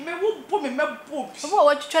 Hey, she. Me wo bo me mebo. Obo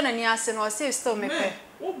wa twitwa na ni ase no say still me pe.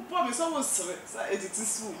 Wo bo me so wo sere sa edit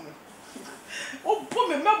su mu. Wo bo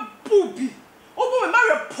me mebo bi. Obo me ma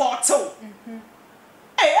report o.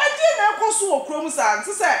 Hey, I didn't know so okrom san.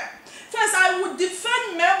 Say, first I would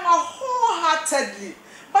defend men wholeheartedly.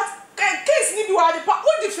 But case ni bi wa de pa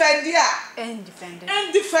who defend ya? And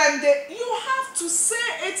defend it. You have to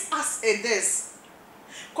say it as it is.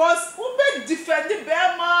 Cause ube defend the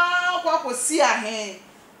bear man kwa si ahen.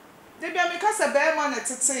 De bia me ka se bear man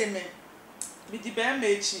etete me. Bi di bear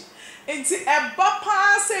mechi. Enti eba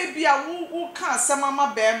pa say bia wo ka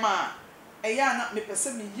semama bear man. Eya na me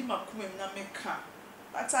pese me yi makumem na me ka.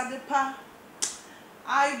 But adepa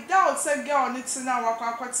I doubt say girl ni tina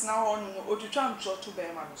wakwa kwatina ho no otwitwa ntro to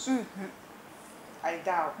bear man so. I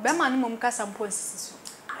doubt. Bear man mum ka sampo nsisi so.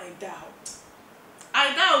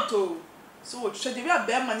 I doubt oh. So should be a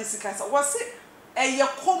bear man sika sa was it a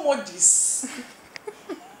commodities.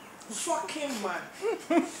 Fucking man.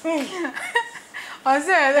 Was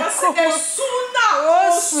it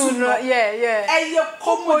sooner? Yeah. A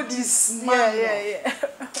commodities man. Yeah.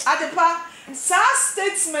 Adepa, sa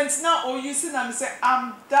statement now or you see I'm say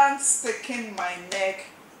I'm done sticking my neck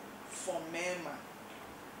for men man.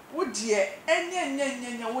 Would ye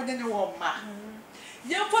any wouldn't want man.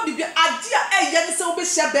 Yemfa bibia ade a eye ne se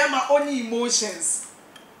obehia be ma oni emotions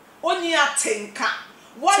oni atenka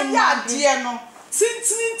wa ya ade no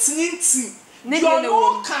tintintinti ne ye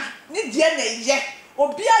no ka ne de na ye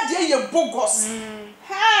obi ade ye bogus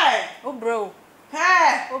hey oh bro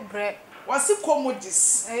hey oh bre what's it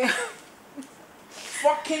commodities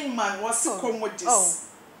fucking man what's it commodities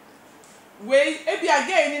we ebi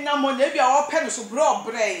again ni na mo na ebi a wo pe no so bro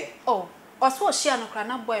bre oh oso hia no kra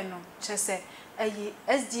na boy no chese ayi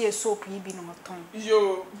SDA soap yi bi no ton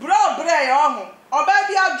yo bro ya ohun oba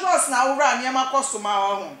bia dross na wura niam akosoma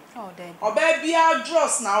ohun oh then oba bia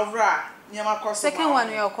dross na wura niam akosoma second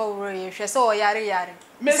one you call wura ye hwe so yare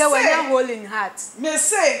me say when you hole in heart me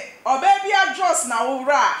say oba bia dross na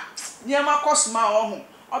wura niam akosoma ohun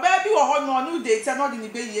oba bi wo ho no date no de ni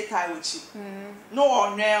be ye kai ochi no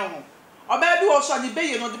onwe ohun oba bi wo so ni be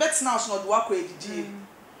ye no de betina so no de wakọ edidi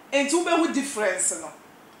enti ube hu difference no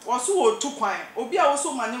Wasu wo tu kwan obi a wo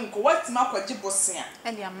so mane nko watima kwaje bosia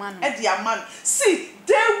e dia man see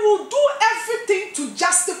they will do everything to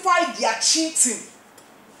justify their cheating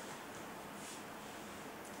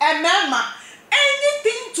and mama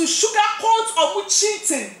anything to sugarcoat or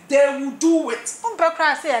cheating they will do it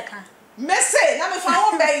umpekra se ya ka me say na me fa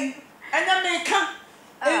ho ben enya me ka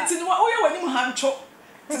enti no wo ye wani mu hancho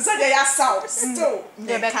se say they are south still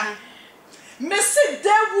me ka me say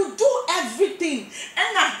they will do everything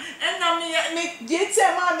and me get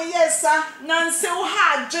ma me yesa nanse wo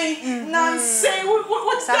ha dwen nanse wo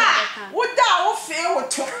da wo fe wo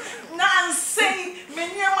to nanse me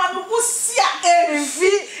nyema no wo sia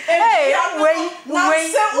envi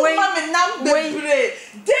wait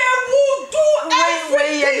they will do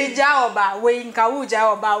everything wait ye jaoba wait nka wo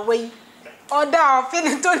jaoba wait oda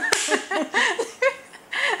ofin to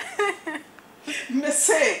me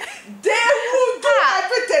say they will do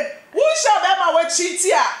everything. Who shall be my cheat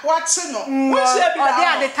here? Watching no. Who shall be that? They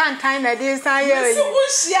are the time that is here. So who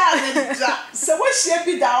shall be that? So what shall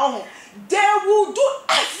be that? They will do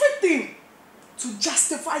everything to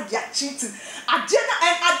justify their cheating. Agenda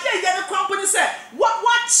and agenda company say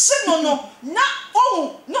watching no na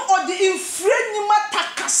no or the infrenima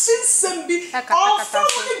takasin sembi or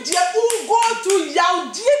family dia who go to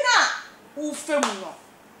yaudina who femuno.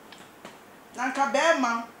 Nanka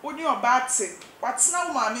bema oni obate watsena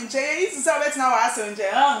wo maame nche ye isi say betina wa ase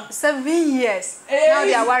nche 7 years now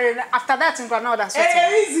they are worried after that in now that's what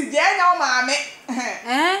easy there na wo maame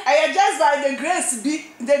just by the grace be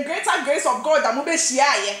the greater grace of God that mo be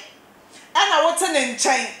hia ye na wo te ne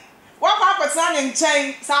nchen wa kwa akwetena ne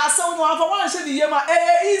nchen sa ase wo no afa wan hye de yema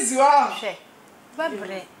easy wa hwe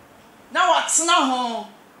babre na watsena ho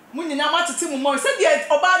munina matete mu mo se de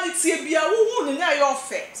oba ni tie bia wo hu ne nya ye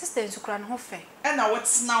ofe sister nsukura no ho fe na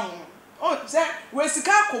watsena ho oh say we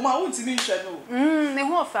sika akoma wo ntimi nhwe no me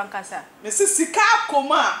ho ofe ankasa me se sika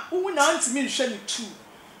akoma wo na ntimi nhwe ni tu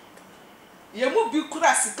ye mu bi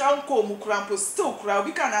kura sika nko mu kura mpo still kura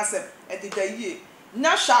obi kan asem e de da yie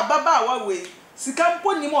na hwa baba wa we sika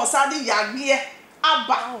mpo ni mo sa de yagye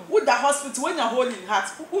aba wo da hospital when you holding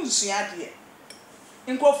heart unsua de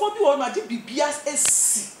nkofo bi wo na de bibia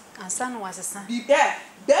esi ansa no wasesa bibia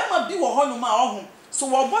ma bi wo ho no ma oho so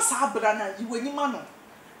wo bo sa abra na yiwani ma no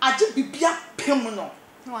age bibia pem no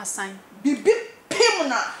no asan bibi pem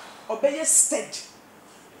na obeye steady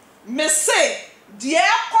me say die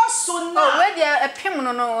koso na we dey pem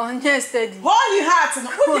no no onye steady holy heart no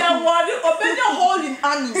wo dey worry obeye holy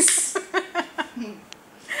anus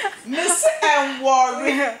me say and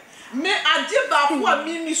worry me age ba ko a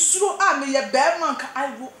mi suro a me ye be man ka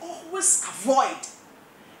I will always avoid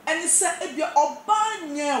and say e bia oba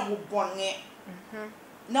nya wo bone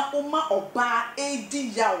na oma oba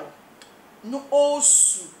edi yawo no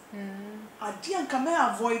osu ade anka me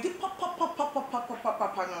avoid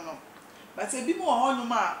papa no but e bi mo ho no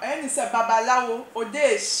ma e ni se babalawo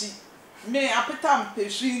odeshi me apetam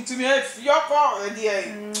pehwi ntumi afioko ede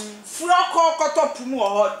ai fuoko kotopu mu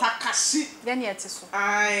ho takashi ya ne eteso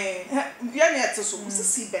ai ya ne eteso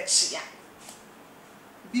sisi bechia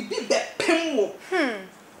bibi be pemwo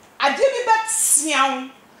ade bi betsiaw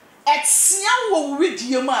etsiaw wo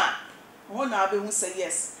widie mu a ho na be hu say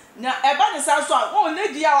yes na eba ne sa so a wo ne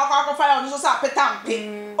dia wakwa fa ya so sa petampe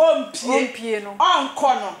ompie no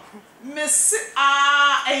onko no Miss the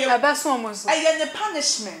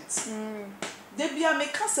punishment. They be a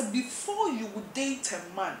make us before you would date a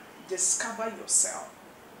man, discover yourself.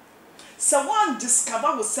 So one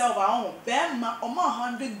discover yourself on Bema or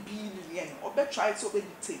 100 billion or be try to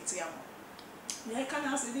meditate. Yeah, can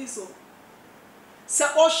I say this? So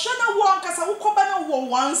Oshana walk as a Wukobana war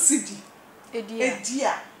 1 city. A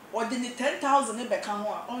dear. Or the 10,000 in Beckham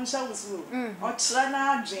on showers room or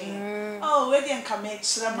Trana Jane. Oh, we didn't come at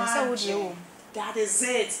Trama. That is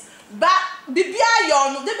it. But Bibia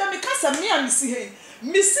yon, they may cast a me and Missy.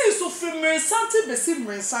 Missy so from Santa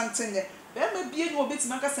Bessim Santin. There may be no bit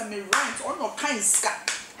make us a me rent or no kind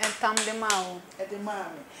scat and tam the mouth at the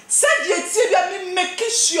mammy. Said ye tibia me make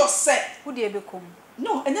sure set. Who dear become?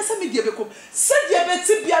 No, and that's a media become. Said ye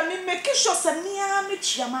betibia me make sure set near me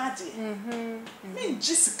chiamadi. Me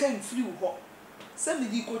Jessica and flew hot. Send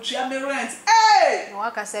me go to me rent. Hey! No,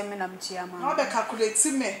 I can say me nam chiama. What be calculate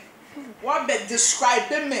me? What be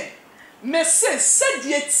describe me? Me said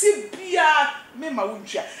ye tibia me ma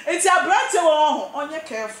wuncha. It's a brand on your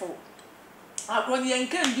careful. I grown yen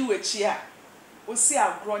can do it here. We see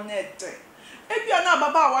our grown net. If you are not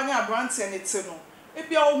baba one your brand and it's no. If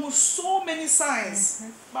you are so many signs,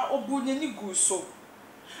 but obunye ni go so.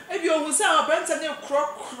 If you are say our brand and your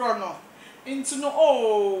chrono. into no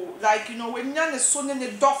oh like you know when you're so in the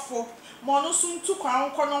doffo mono soon to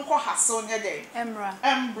kwanko hassle near day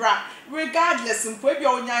embra regardless in pwe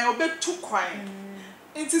your nya obe two kwan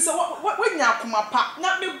into so what when ya kuma pa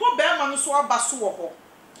na me bo be ma no so abaso wo ho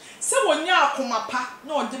se wonya akoma pa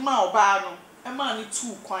na ode ma oba no e ma ni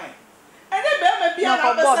two kwan ene be ma bia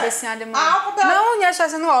na be na wonya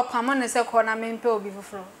hwase no opamo ne se ko na mempe obi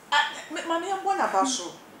foforo ma me mbo na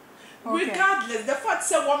baso regardless the fact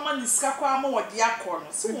say one man is kakwa ma wodi akọ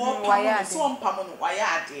no so wo pamo so mpamo no waya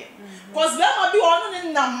ade cause be ma bi onu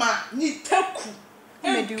ni nama ni taku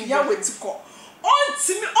ya wetiko on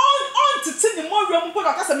titi ni mo rem po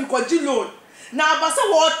na kasa mi ko di loan na abasa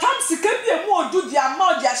wo tam sika bi emu odu di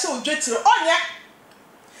ama odi ahye odwetire onye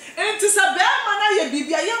enti se be ma na ye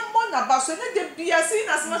bibia ye mo na baso ne de bia see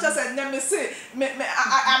as much as I never say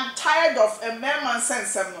I'm tired of a man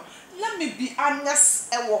sense no let me be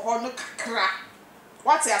honest e wo ho no kakra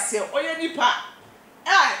what I say oye nipa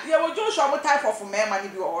ye wo Joshua mo type of man ni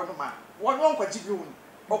bi wo no ma wo no nkwaji bi won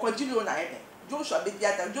okwaji bi won na ye Joshua be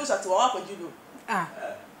dia Joshua to wa kwaji bi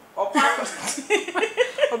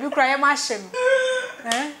obi kura ye machine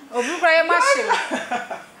obi kura ye machine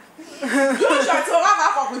Joshua to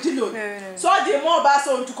wa kwaji lo so the more ba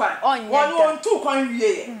so ntukwan won ntukwan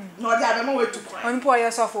wie no dia be mo wetukwan on po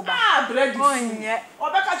ye sofo ba bread onye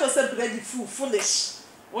obeka to say bread foolish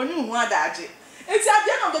oni hu adaje enti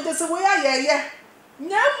ade no de se wo ya ye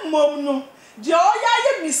nya mom no je o ya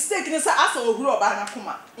ye mistake ni say asa ohuru oba na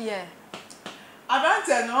kuma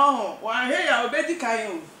Abante no ho wan he ya obedi kan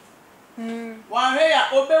o wan he ya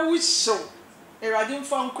obe wisho erade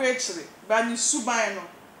mfa nko ekire ba ni suban no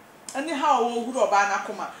ani ha o ohuru oba na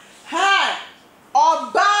koma ha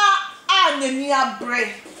oba anani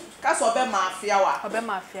abre ka so obe mafia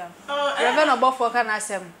reven obofo ka na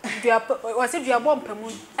asem dua wase dua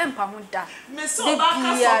bompamu empa ho da me so oba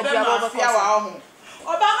ka so obe mafia wa ho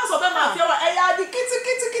oba ka so obe mafia wa e ya di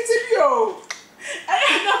kiti bio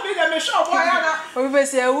na be na me show boy na obi be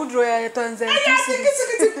se udro ya tonze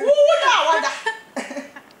kiti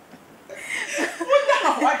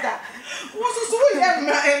wada wo so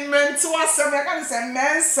ye men to asem ya kan se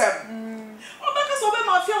mensem oba ka so be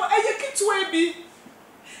mafia wa e ye kitwe bi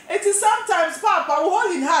it is sometimes papa we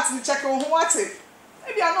hold in heart ni check wo ho ate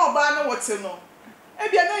e bia na oba na wote no e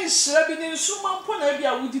bia na nhira bi ni nsuma mpo na e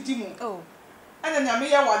bia wudidi mu ana na me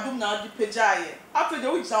ya wadum na adi pejaye after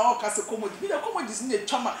the which na okase comedy bi the comedies ni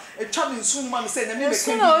etwama nsu ma me say na me be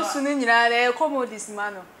kan no su ni nyina le comedies ma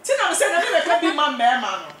no ti na me say na me be kan bi ma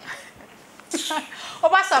no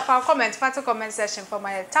Obasa for comment section for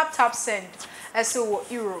my tap send so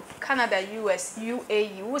Europe, Canada, US,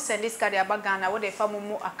 UAE. Who send this card about Ghana with a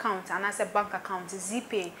family account and as a bank account,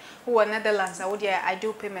 ZPay, who are Netherlands, I would I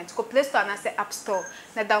do payment. Go Play Store and as a App Store.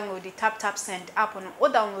 Now download the tap send app on or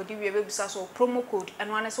download the website so promo code and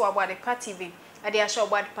one is about the TV. I dare show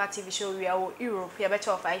about the TV show we are Europe, you better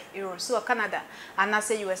 €5. So Canada and I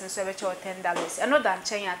say US and so better $10. Another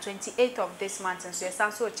China 28th of this month and so you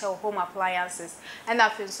stand so home appliances and I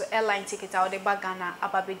feel so airline ticket out the bagana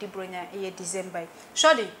ababe di bronya e December.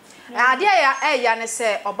 Shodi. Adia ya ne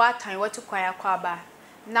say oba tan what to kwaya kwaba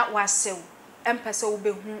na wasew empese wo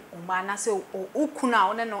behu uma na say ukuna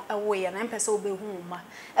one no ewo ye na empese wo behu uma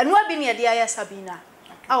eno abi ne dia ya Sabina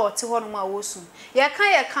awote ho no ma wosu ye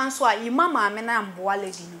kan so a yima maame na amboa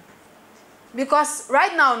lady no because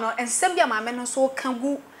right now no ensem bia maame no so kan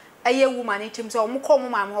gu aye woman itim so omko mo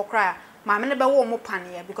maame ho kra maame ne be wo mo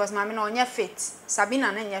panie because maame no onye fit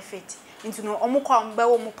Sabina na nya fit into no omko be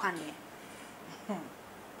wo mo panie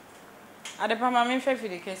adepa maame fa fi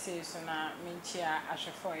de kese so na menchia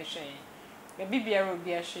ahwefo ehwe be bibia ro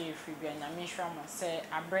bia hwe free bia nya me hwa mo se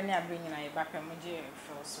abre ne abre nyina ye ba pa mo je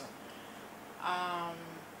fo so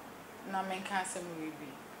na menka asem we bi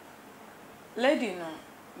lady no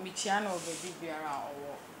michia na obabi biara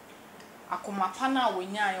owo akomapa na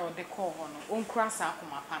wonya ya ode ko ho no onkura sa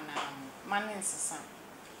akomapa na mane nsesa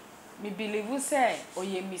me believe say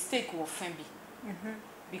oye mistake wo fa bi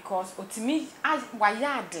because otimi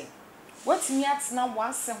wayade watimi atna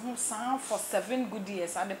wase ho san for 7 good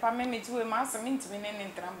years and the permanent we ma asem ntimi ne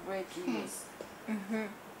ntram break years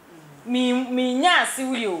me nya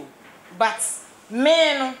asiwi o but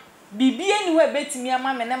me no bibi eni we betimi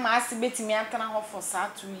ama me na ma ase betimi atana ho for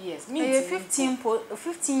 2 years me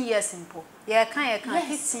 15 years impo ye kan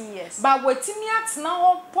 15 years but watimi atana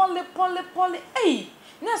ho pole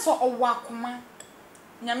na so owo akoma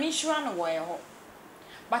nyame hwira no wo ye ho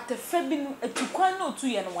but the fabi no etukwan no otu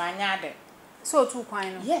ye no wanya ade so otu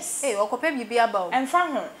kwan no yes okope bibi aba o emfa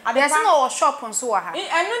ho ade se na o shop nso wa ha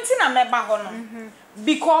enu nti na meba ho no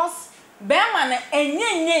because be man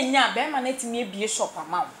enye be man etimi ebie shop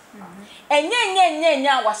ama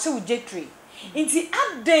Enya wa se ujetre. Inti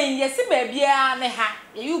aden yesi baabia ne ha.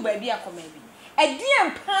 Ye yu baabia koma bi.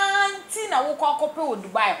 Edien panti na wo kwakope wo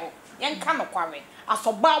Dubai ho. Yen ka no kware.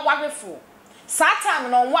 Asoba warefo. Satan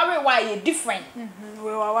no worry why you different.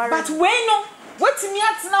 But we know what me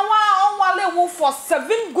atena wa on wale wo for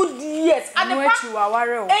 7 good years. Adepa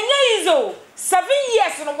enye izo 7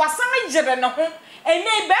 years no wasan jere ne ho.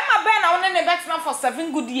 Ene be ma be na won ne betena for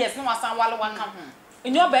 7 good years no wasan wale waka ho.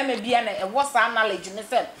 Enyo be ma bia na e wo sa knowledge ne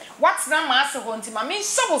say what na ma ase ho nti ma me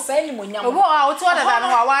shobo sa ni monyam. Obo a wo to dada no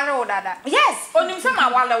wa ware wo dada. Yes, onim se ma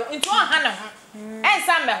wale wo nti on ha ne ho.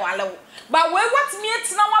 Ensa me wale wo. But we what me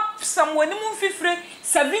atena wa someone mu fifre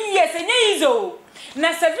 7 years enye izo.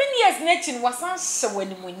 Na 7 years nechin wasan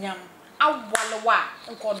hye monyam. Awale wa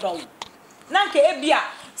nkodo. Na nke ebia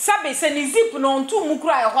sabe se ni zip no ntu mu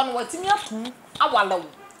kura e ho no watimi atum awale wo.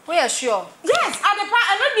 We are sure. Yes, adepa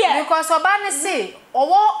eno dia. Because oba ne say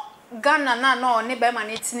owo Ghana na no ne be ma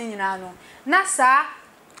ne tini nyina no. Na sa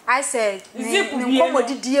I said ne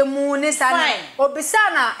komodidie mu ne sa na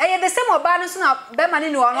obisa na eye the same oba no so na be ma ne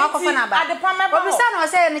ni ono akofa na ba. Adepa meba ho. Obisa na o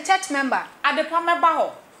say ne church member. Adepa meba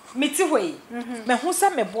ho. Meti hoi. Me hu se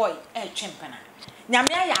me boy e twempena.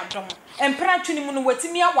 Nyame ya adom. Empena twini mu no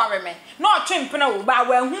watimi aware me. Na o twempena wo ba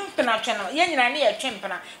wa hu mpena twe no. Ye nyina ne ye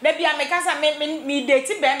twempena. Da bia me kasa me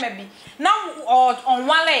date be ma bi. Na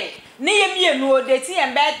onwale ne ye mienu o date ye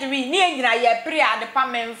be 3 ne ye nyina ye pre adepa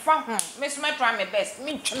me mfa ho. Me so me try my best.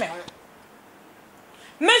 Me ntwe me ho.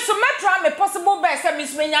 Me so me try me possible best me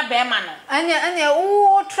so nya be ma no. Anya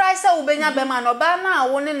wo try say wo benya be ma no ba na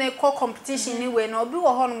wo ne ko competition ni we no obi wo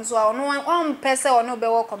honum so ono on pese ono be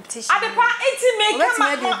wo competition. Adepa enti me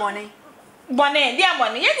kama bone dia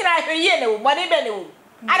bone ye nyina hwe ne wo bone be ne wo.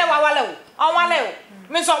 Ade wa wale wo. On wale wo.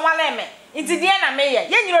 Me so wale me. Enti dia na me ye.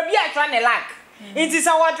 Ye nyina obi a try ne like. Enti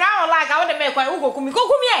so wo try on like I wo de me kwa ukokumi.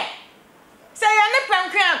 Kokumi e. Say ye ne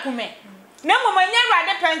pankwe akume. Na mama nya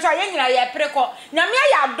rade pento ye nyina ye preko nyame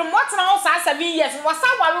ya adom watena ho sa 7 years wasa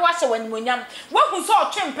wawe wa hye wanimonyam wa hu so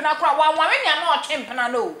otwempena kora wa wawe nya na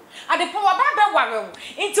otwempena no ade po wa ba be wawe wo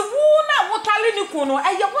nti wu na wotale ni ku no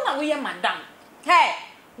eye wo na wo ye madam hey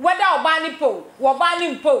whether obani po wo bani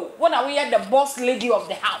mpo wo na wo ye the boss lady of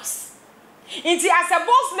the house nti as a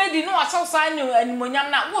boss lady no aso sa animonyam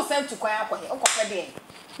na wo sent to kwan akwa okofɛ de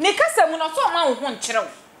ni kasa mu no so ma wo ho nkyerɛw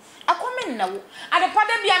akome nnawo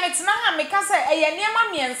adepada bia metena ha meka se eye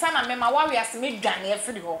niema miensa na mema wawe ase medwane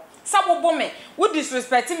afiri ho sabobo me wo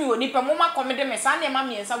disrespect me woni pe mo ma komede me sa niema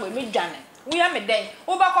miensa we medwane wo ya me den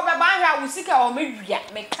wo ba ko be ba hwa wo sika o medwia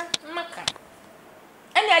meka maka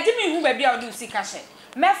ene age me hu ba bia wo do sika hye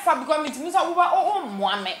mefa because mitimi sa wo ba o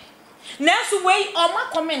moa me nanso we o ma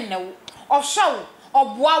kome nnawo o hwawo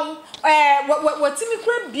oboawo watimi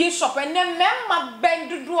kura bie shop ene memma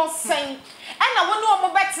bendudu osen ana woni o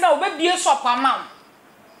mo betina o be bie shop amount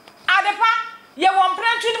adepa ye won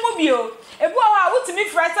prantwi ni mu bio ebu o ha wutimi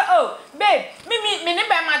frese oh babe me ne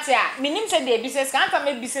be mate a minim se de business kan ta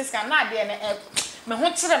me business kan na de ne me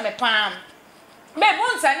ho kire me pam babe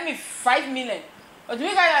won send me 5 million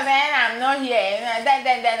odumi ka yo say I'm not here then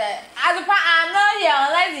adepa I'm not here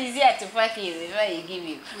unless it's here to fuck you before you give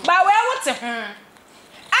you but we wote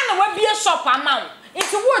ana wa bie shop amount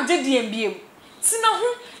into wo didie biem tina hu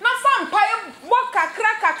na fa mpaye bo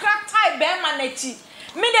kakra tai be ma na chi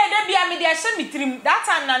me de bia me de ahye mitrim that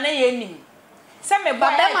time na ye nim se me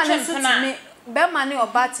ba be ma na sutimi be ma ne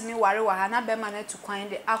obatimi ware wa ha na be ma na tu kwan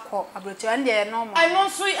de akọ abrochi and de normal eno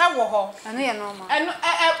so e wo ho eno ye normal eno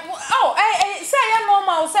say ye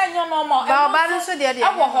normal say ye normal ba oba no so de e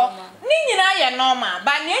wo ho ni nyina ye normal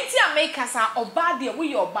ba ne enti ameka sa oba de we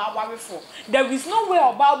ye oba warefo there is no way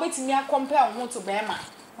oba obetimi compare ho to be ma.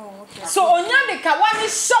 Oh, okay. So onya de ka wani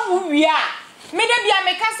shawu wi a me de bia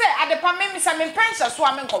me ka se adepa me misa me pension so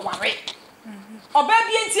a me nko ware oba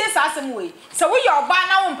bia ntie sa asem we se wo ye oba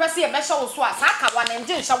na wo mpese ye be shawu so a sa ka wana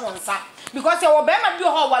nje shawu nsa because ye wo be ma bi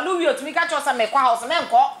ho walu wi otumi ka cho sa me kwa house me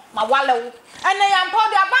nko ma wale wo ene ya mpa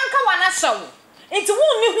de abanka wana shawu enti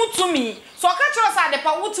wo ni hu tumi so ka cho sa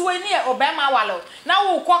adepa wo ti we ni e oba ma wale na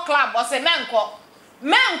wo ko club o se me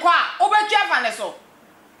nko a obetwa fa ne so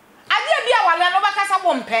ade bia wale no bakasa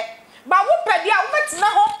bompe ba wo pede a wo betina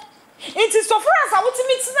ho inti so for as a wo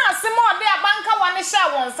timi tina asem o de abanka wane sha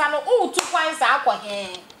won sa no o tu kwan sa akọ he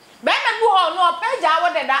be na bu ho no peja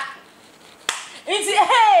wo deda inti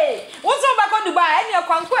hey wo so ba ko Dubai ene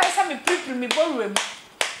kwanko esa me pripri me borwem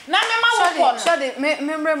na me ma wo ko no shode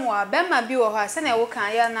memre mu a be ma bi wo ho se na wo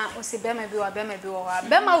kan ya na o se be ma bi wo ho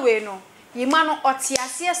be ma we no yima no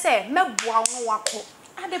otiase se meboa no wako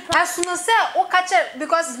as no say o catch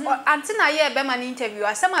because antina ye be man interview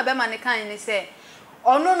asema be man kan ni say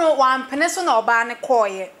ono no wan pene so na oba ne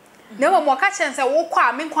koye na mo ka chen say wo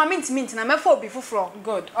kwa me kwa mint na me fa obi fufuro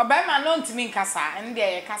good oba ma no ntimi nkasa ende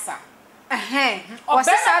ye kasa o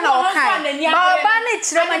se sa na o kan ba ne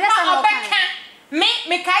kire ma nya sa na o kan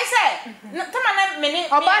me kai say tama na me ni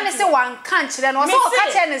oba ne se wan kan kire no so o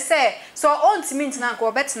ka chen ne say so o ntimi ntina ko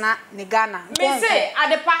obetena ne Ghana me say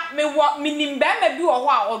adepa me wo minim ba ma bi wo ho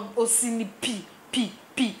a osini p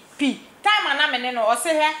time na me ne no o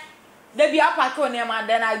se he dey be pack on him and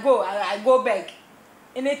then I go back.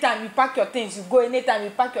 Anytime you pack your things, you go. Anytime you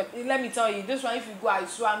pack your, let me tell you, this one if you go, I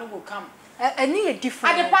swear I no go come. Any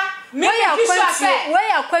different. Adepa, me where you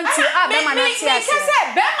going to? Me say,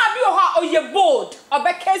 be ma bi o ha o ye bold. O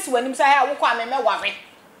be case when him say, "Hey, wo kwa me worry."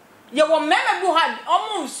 Ye wo me bi o ha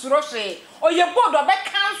omo nsuro hwe. O ye bold o be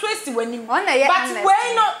cancel esi when him. But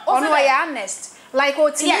when no, ono ye honest. Like o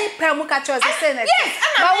ti pe mu ka cho say na. Yes,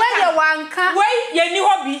 but when you wanka, when ye ni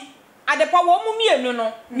hobby. Adepa wo mu mienu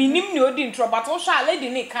no minim ne odi ntro but wo sha lady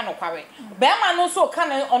ne ka no kware be ma no so ka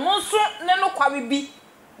ne ono so ne no kware bi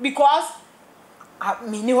because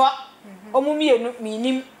mini ho omu mienu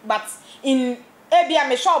minim but in ebia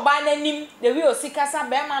me sha oba na nim the way o sikasa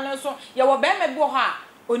be ma no so ye wo be ma bi ho a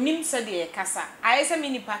onim se de kasa aye se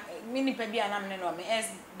mini pa bia na me no me es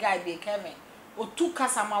guy be keme o tu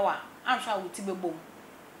kasa mawa am sha wo ti bebom.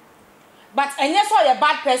 But enye so ye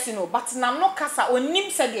bad person o but na no kasa onim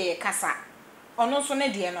se de kasa ono so ne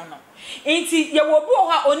de no enti ye wo bi o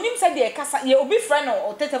ha onim se de kasa ye obi friend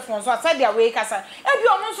o telephone so se de we kasa e bi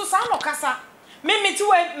ono so sa no kasa me ti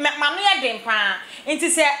we ma no ye den pa enti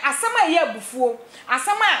se asema ye abufuo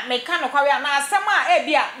asema me ka no kwawe na asema e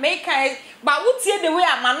bi a me ka ba wutie de we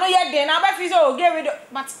a ma no ye den na ba fi so o get rid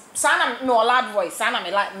but sa na me o loud voice sa na me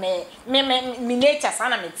like me nature sa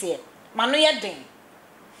na me tie ma no ye den.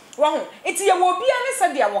 Wahu enti ye wo bia ne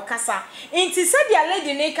se dia wo kasa enti se dia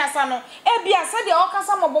lady ne kasa no e bia se dia wo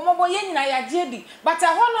kasa mobomobo ye nyina ya je di but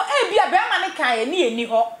ho no e bia be ma ne kan ye ne eni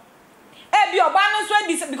ho e bia oba no so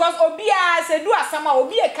di because obi a se du asama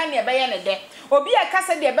obi e ka ne be ye ne de obi e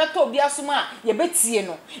kasa de be to obi asuma ye betie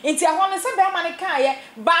no enti ho no se be ma ne kan ye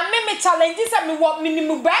ba me challenge se me wo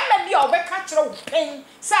minimum ba ma bia obe ka kire wo pen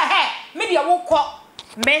se he me dia wo ko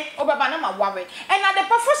me obaba na ma wawe and na the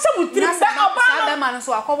professor with three oba man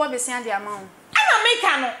so akobo be sian dia ma ho ana make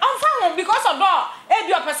no onfa ho because of door e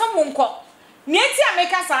bi opese wo nko ne enti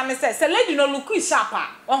ameka sa me say lady no look sharp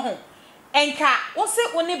ho enka wo se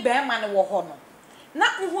woni be ma ne wo ho no na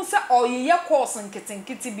wo se oyeye course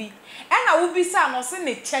nkitinkiti bi na wo bi sa no se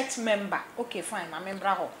ne church member okay fine ma member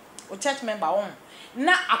ho o church member ho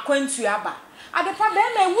na akwantu aba adepa be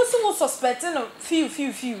ma wo suspect no few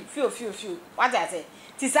what I say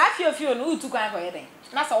ti sa few no utu kwan ko yeden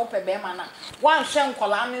na sa wo pe be ma na wan hwe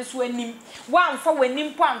nkola ne so anim wan fa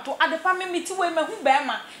wanim panto adepa me meti we ma hu be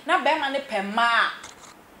ma na be ma ne pe ma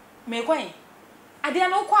me kwan ade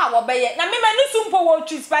na ko a wo be ye na me ma ni sumpo wo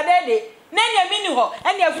twi spadede na nya mini ho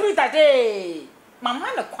enya fruit ade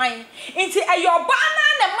mama na kwan nti ayoba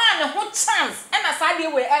na ma ne ho chance na sa de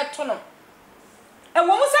we eto no e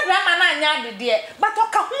wo mu se be ma na anya de de but o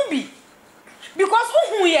ka hu bi because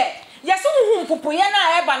hu ye yes hu popo ye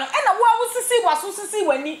na eba no na wo awusisi wasusisi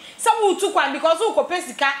wani se wo tu kwan because wo ko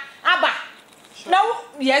pesika aba na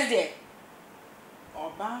yes there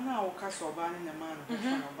oba na wo ka so oba ne na man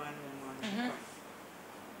oba ne man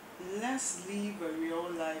let's live a real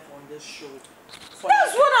life on this show.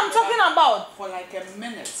 That's what I'm talking about. For like a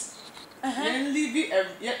minute. Then live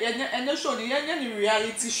and the show, the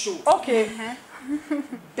reality show. Okay.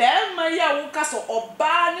 Then Maria will cast or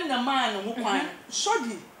ban in a man who can.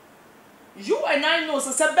 Shoggy. You and I know,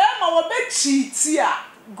 so Sabema will be cheatia.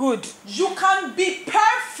 Good. You can be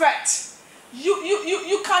perfect.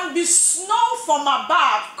 You can be snow from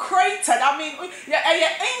above, created. I mean, your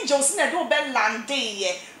angels in the bed land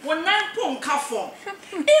day. When if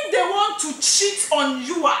they want to cheat on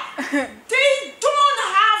you, they don't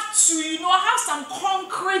have to, have some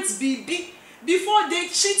concrete BB before they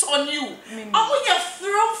cheat on you. And when you're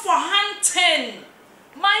thrown for hunting,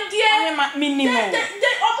 my dear, that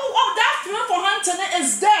thrown for hunting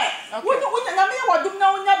is there. When what do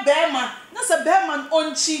now in Berman? That's a Berman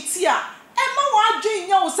on cheatia. Emma wa dwen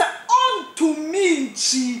nya wo se on to me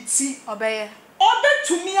cheati obey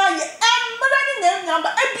to me aye emra ni na nya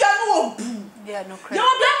ba ebia no obu yeah no credit ya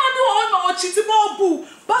obia ma do o no cheati ba obu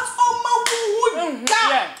but o ma wu da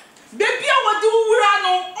baby a wo di wura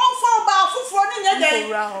no on fa ba foforo ni nya den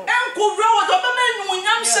enko wura wo do be ma nu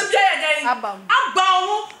nyam se bia ya den aba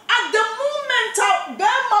ho at the moment be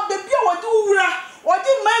ma baby a wo di wura o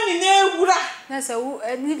di man ni na wura na se wo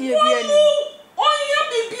ni die bia ni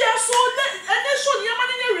Bibia so and they show you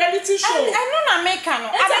man in a reality show. I know na make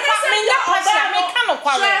no. I me ya passion make no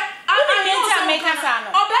kware.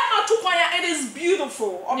 Obama tukwanya, it is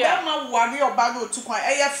beautiful. Obama wari Obama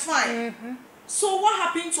tukwanya, fine. So what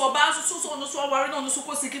happened to Obama? So no so worried on the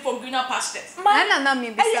so seeking for greener pastures. Man, na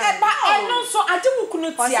me be. I know so I do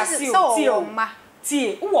kunu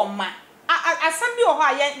tie uwoma. Asabi o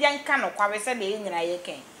ha yen ka no kwawe se de nyina ye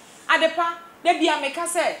ken. Adepa da bia meka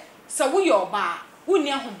se wo ye oba, wo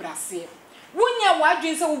ni ahobrase. Wo nya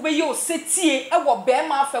wadwen se wo be ye o setie e wo be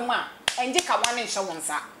ma afam a enje ka wane hye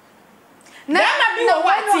wonsa. Na bi wo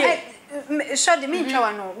watie. Shodi me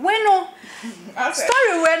twa no. We no.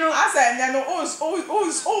 Story we no. I said no oh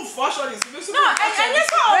for sure is. No, enye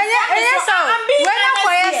so.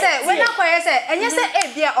 We na koye se enye se e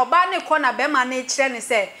bia oba ne ko na be ma na kire ne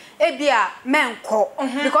se e bia menko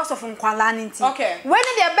because of nkwala ninti. Okay. When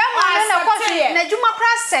the be ma na ko na djuma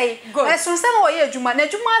kra sei. Esun se mo ye djuma na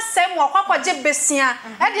djuma sei mo kwakwaje besia.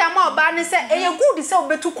 E dia ma oba ne se e ye good se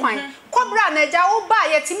obetu kwan. Kobra na ja wo ba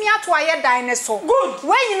ye timi ato aye dan ne so. Good.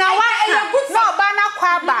 We nyina wa e ye good na oba na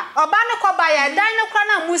kwa ba. Oba ne ko ba ye dan ne kra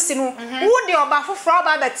na musi no. Wo de oba foforo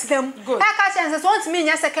oba betem. E ka chense so ntimi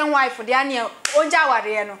nya second wife de ane onja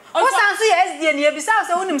ware no. Wo sanso ye SDA ne ebisa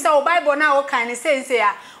so wonim se o Bible na wo kan ne sense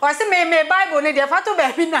ya. O se me Bible ne de fato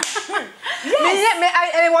ba bi na.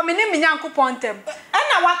 Me wo me ni me nyankopon tem. E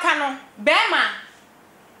na waka no bema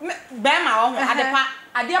wo adepa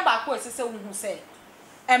ade ba ko esese wo hu se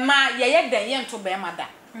ema ye den ye nto bema da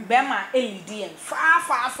bema elidi en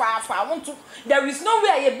fa wonto there is no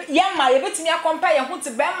way ye ma ye betimi compare ye hu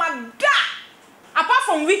te bema da apart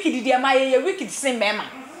from wicked de ma ye wicked sin bema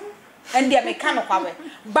and they make no kwawe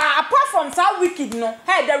but apart from that wicked no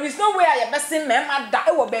hey there is no way ye be sin bema da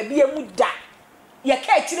e wo ba bia mu da ye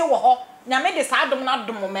ka akire wo ho nyame de sa adom na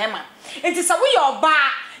dom bema enti se wo ye oba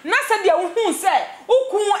na se de wo hu se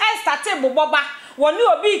ukun e start boboba woni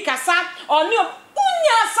obi kasa oni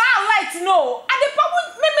unya sa light no adepa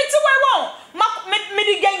me ti we won me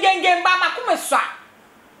di gengengeng ba makome swa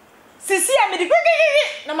sisi e me di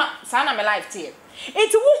na ma sa na me life tie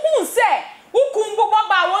enti wo hu se ukun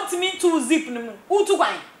boboba want me to zip no mu utu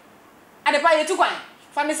kwan adepa ye tu kwan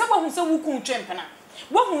fa me se wo hu se ukun twempena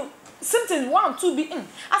wo hu something 1 2 be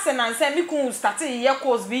ase na nse me kun start ye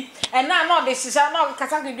course bi and na de shisha na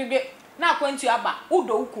kasa gbegbe na akwantu aba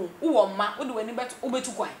udo ukun uwo mma udo wani betu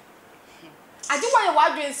obetu kwan ade wa ye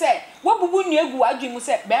wadwen se wo bubu nu egu wadwen mu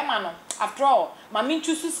se be ma no after all ma me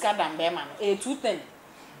choose skadam be ma no 210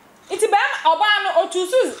 iti be ma oba no o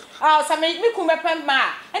choose sa me kun be pem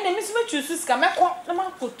ma and me so me choose ska me ko na ma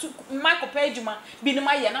ko ma ko pejuma bi no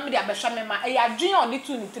ma ye na me de abehwa me ma e ya dwen o de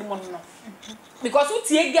tu ni tirimo no because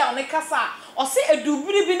utie girl ne kasa o se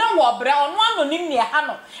edubiri bi na wo bra ono anonim ne ha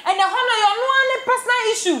no ene ho no yo no ane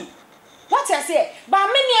personal issue what I say ba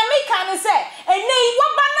me ne me kan say ene wo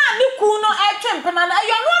ba na ne ku no e twempena na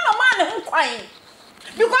yo no ma ne ho kwan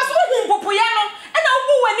because wo hu popoya no ena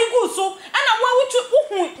wo wani gu so ena wo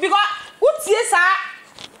hu because utie sa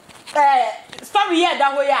story here da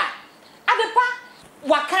ho ya adepa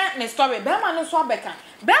waka ne story be ma no so abeka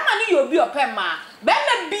be ma ne yo bi opema be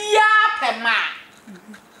me bia pema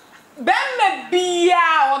be me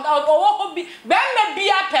bia o bi be me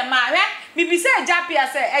bia pema he bibi se eja pia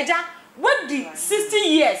se eja what the 60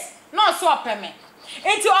 years no so opeme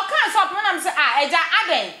enti o kan so opeme na me se eja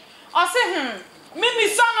aden o se me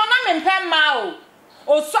so no na me pema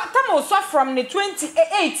o so tam o so from the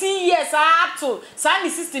 18 years up to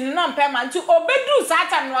 16 no pema nti obedu sa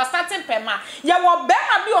time no starting pema ye wo be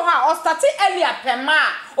ma bi o ha o starting earlier pema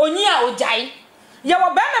onyi a ojai ye wo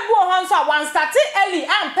be me bi o ho so one starting early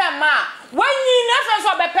am pema wanyi na fe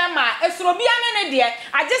so be pema esuro bia ne de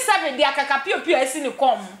age 7 de akaka piopio esi ni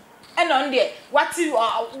kom eno nde wati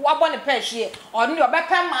wabo ne pehwe o ne be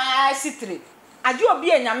pema si3 age obi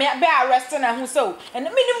enyame be arrest na hu so and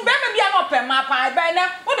minim be me bia no pema pa be na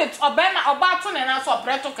wo de oba to ne na so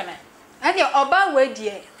preto kene ade oba we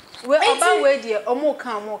die omo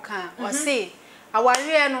kan o se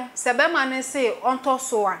aware no se be ma ne se onto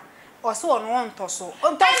so a o se ono onto so na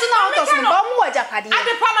onto so ba mu wajapade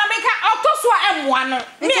ade pa ma meka onto so emwa no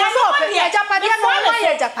me so wajapade no ma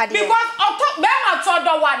ye japade because onto be ma to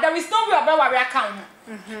do wa there is no way oba ware aka ho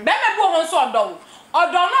be me bu ho so odo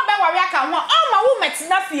no be ware aka ho o ma wo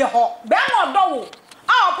metina fie ho be ma odo wo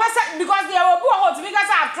person because they will go hot because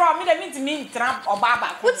after all me dey meet me trap oba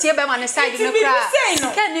ba ko tie be ma ne side no kra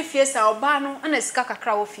sika ni fie sa oba no na sika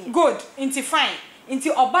kakra wo fie good into fine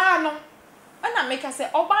into oba no ana make say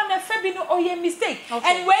oba na fe bi no oye mistake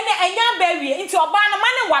and when enya ba wie into oba no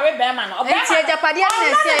man ware be ma no oba tie japade na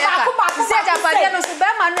se ya ka tie japade no so be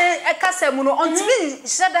man e kasa mu no ontimi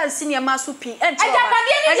shada senior maso pi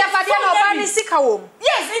ejapade na oba ni sika wo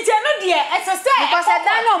yes nti no de e se say because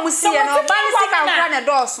dan na omusi e na oba ni sika nkra na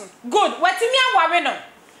doso good watimi aware no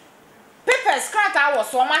papers krata wo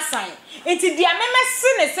so ma sign nti dia memesi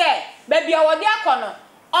ne say baby awode akono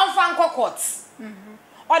onfa nko court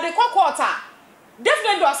or the court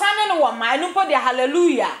definitely osane no wo ma no po de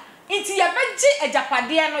hallelujah nti ye beji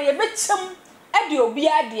ejapade no ye bechem e de obi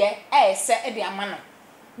ade e se e de amano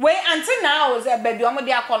we until now is a baby omo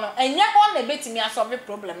de akono enye ho na betimi asolve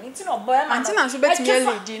problem nti no boy man until now so betimi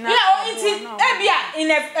lady na yeah nti e bia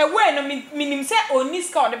in a way no minim say oni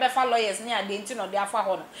ska de be fa lawyers ni ade nti no de afa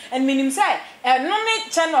ho no and minim say no ne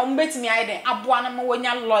channel mo betimi aide aboa na mo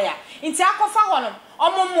wonya lawyer nti akofa ho no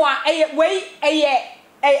omo moa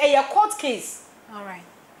eye court case all right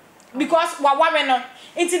because wawe no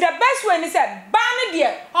into the best way ni say ban de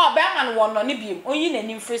oh be man won no ne biem onyi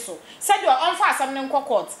nanim free so said you on for asam ne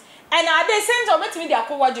court and are they sent to betimi de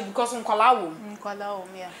akwaje because nkola wo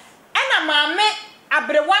yeah ana maame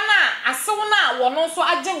abrewa na asew na wono so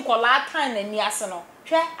age nkola tan na ni ase no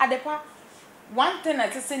hwe adepa one thing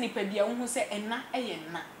that say ni padia wo hu say ena eye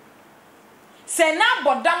na se na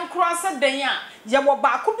bodam cross den a ye wo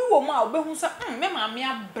ba ko bi wo mu a obehu say me maame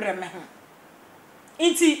abre me ho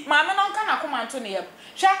iti maame no nka na komanto ne yam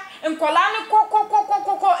hwe nkola ne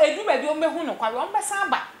kokokokoko edu ba bi o mehu no kwa we on besa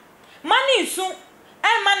ba mani su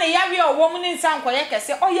e ma ne yawe o wo mu ne nsa nkoye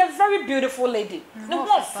kese oh you very beautiful lady ne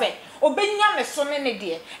ho fe obenya me so ne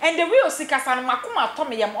de and the real sikasa no makoma to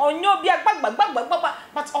me yam onyo obi agbagbagbagbagba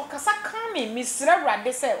but okasa kan me misra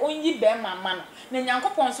wrade say onyi be mama no na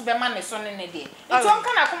nyankopon so be ma ne so ne de iti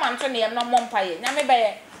onka na komanto ne yam no mompaye nyame be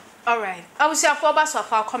ye. All right. I will see a for bus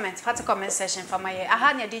of our comments, part comment session for my. I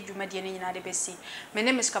had a did you made in the BC. My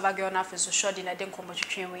name is Kavagion Office, so short in a den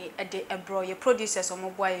commotion way at the abroad. Your producers on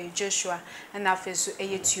mobile Joshua and Office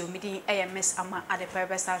a to meeting AMS Ama at the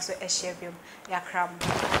purpose also a shavium. Yakram.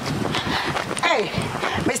 Hey,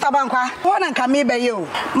 Mr. Bankwa, one and come by you.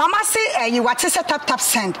 Mama say you watch a tap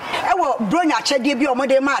send. I will bring a check give you more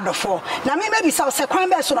than mad for. Now, maybe so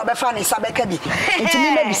second best of a funny Sabekabi. It's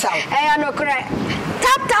me, maybe so. I am no correct.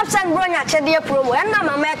 Tap send bring a check promo and I'm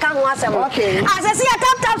American was okay. As I see a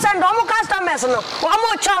tap send no customers no. One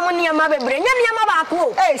more charm near my brain,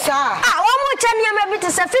 Yamabako. Hey, sir. One more charm near my bit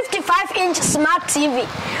is a 55-inch smart TV.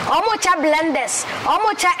 Almost blenders,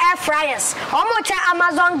 almost air fryers, almost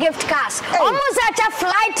Amazon gift cards, almost a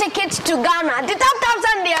flight ticket to Ghana. The tap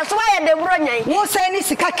send there, so why the Brunei? Who say any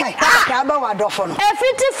Sikaka?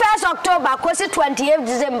 51st October, 28th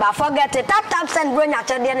December. Forget it. Tap send Brunya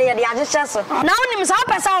Chadiana, the other now, Nimsa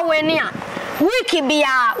when near Wiki be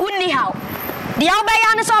Unihow. The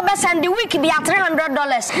Albayans over send the week be at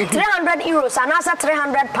 $300, 300 euros, and also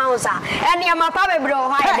 300 pounds. And your papa bro,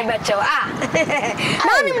 high the better.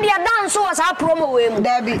 Now, the dance was our promo with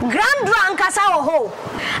Debbie. Grand drunk as our hoe.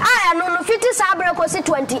 I am on 50 Sabre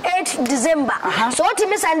 28 December. So,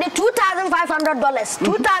 Timmy send $2,500,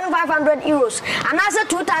 2,500 euros, and also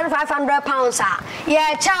 2,500 pounds.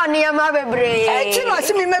 Yeah, chow near my baby. I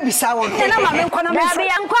see me maybe sour. And I'm a Baby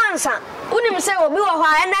and Kwanza. Unim say, oh,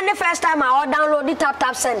 and then the first time I download the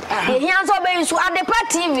tap send. He hands over to Adepa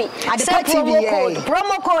TV. Adepa TV.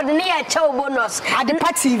 Promo code near Chow bonus.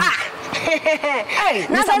 Adepa TV. Hey,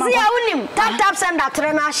 Nasasia unim tap send at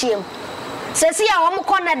Renashim. Sesia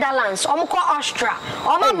omuko Netherlands, omuko Austria,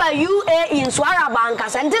 omaba UAE in Swara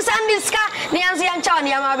Bankas, and this and this car, Nancy and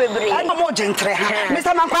Chani am a baby. I'm more gentle.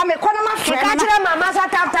 Mr. Makwame, Konama, Mama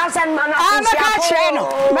tap send man. Tap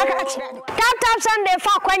send the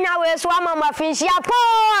fuck when I was Wama Finchia,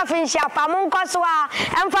 Pamunkoswa,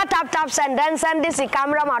 and for tap send, then send this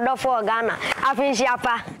camera mother for Ghana.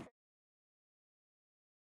 Afinchiapa.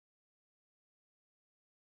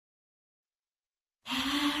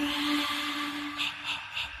 Alright.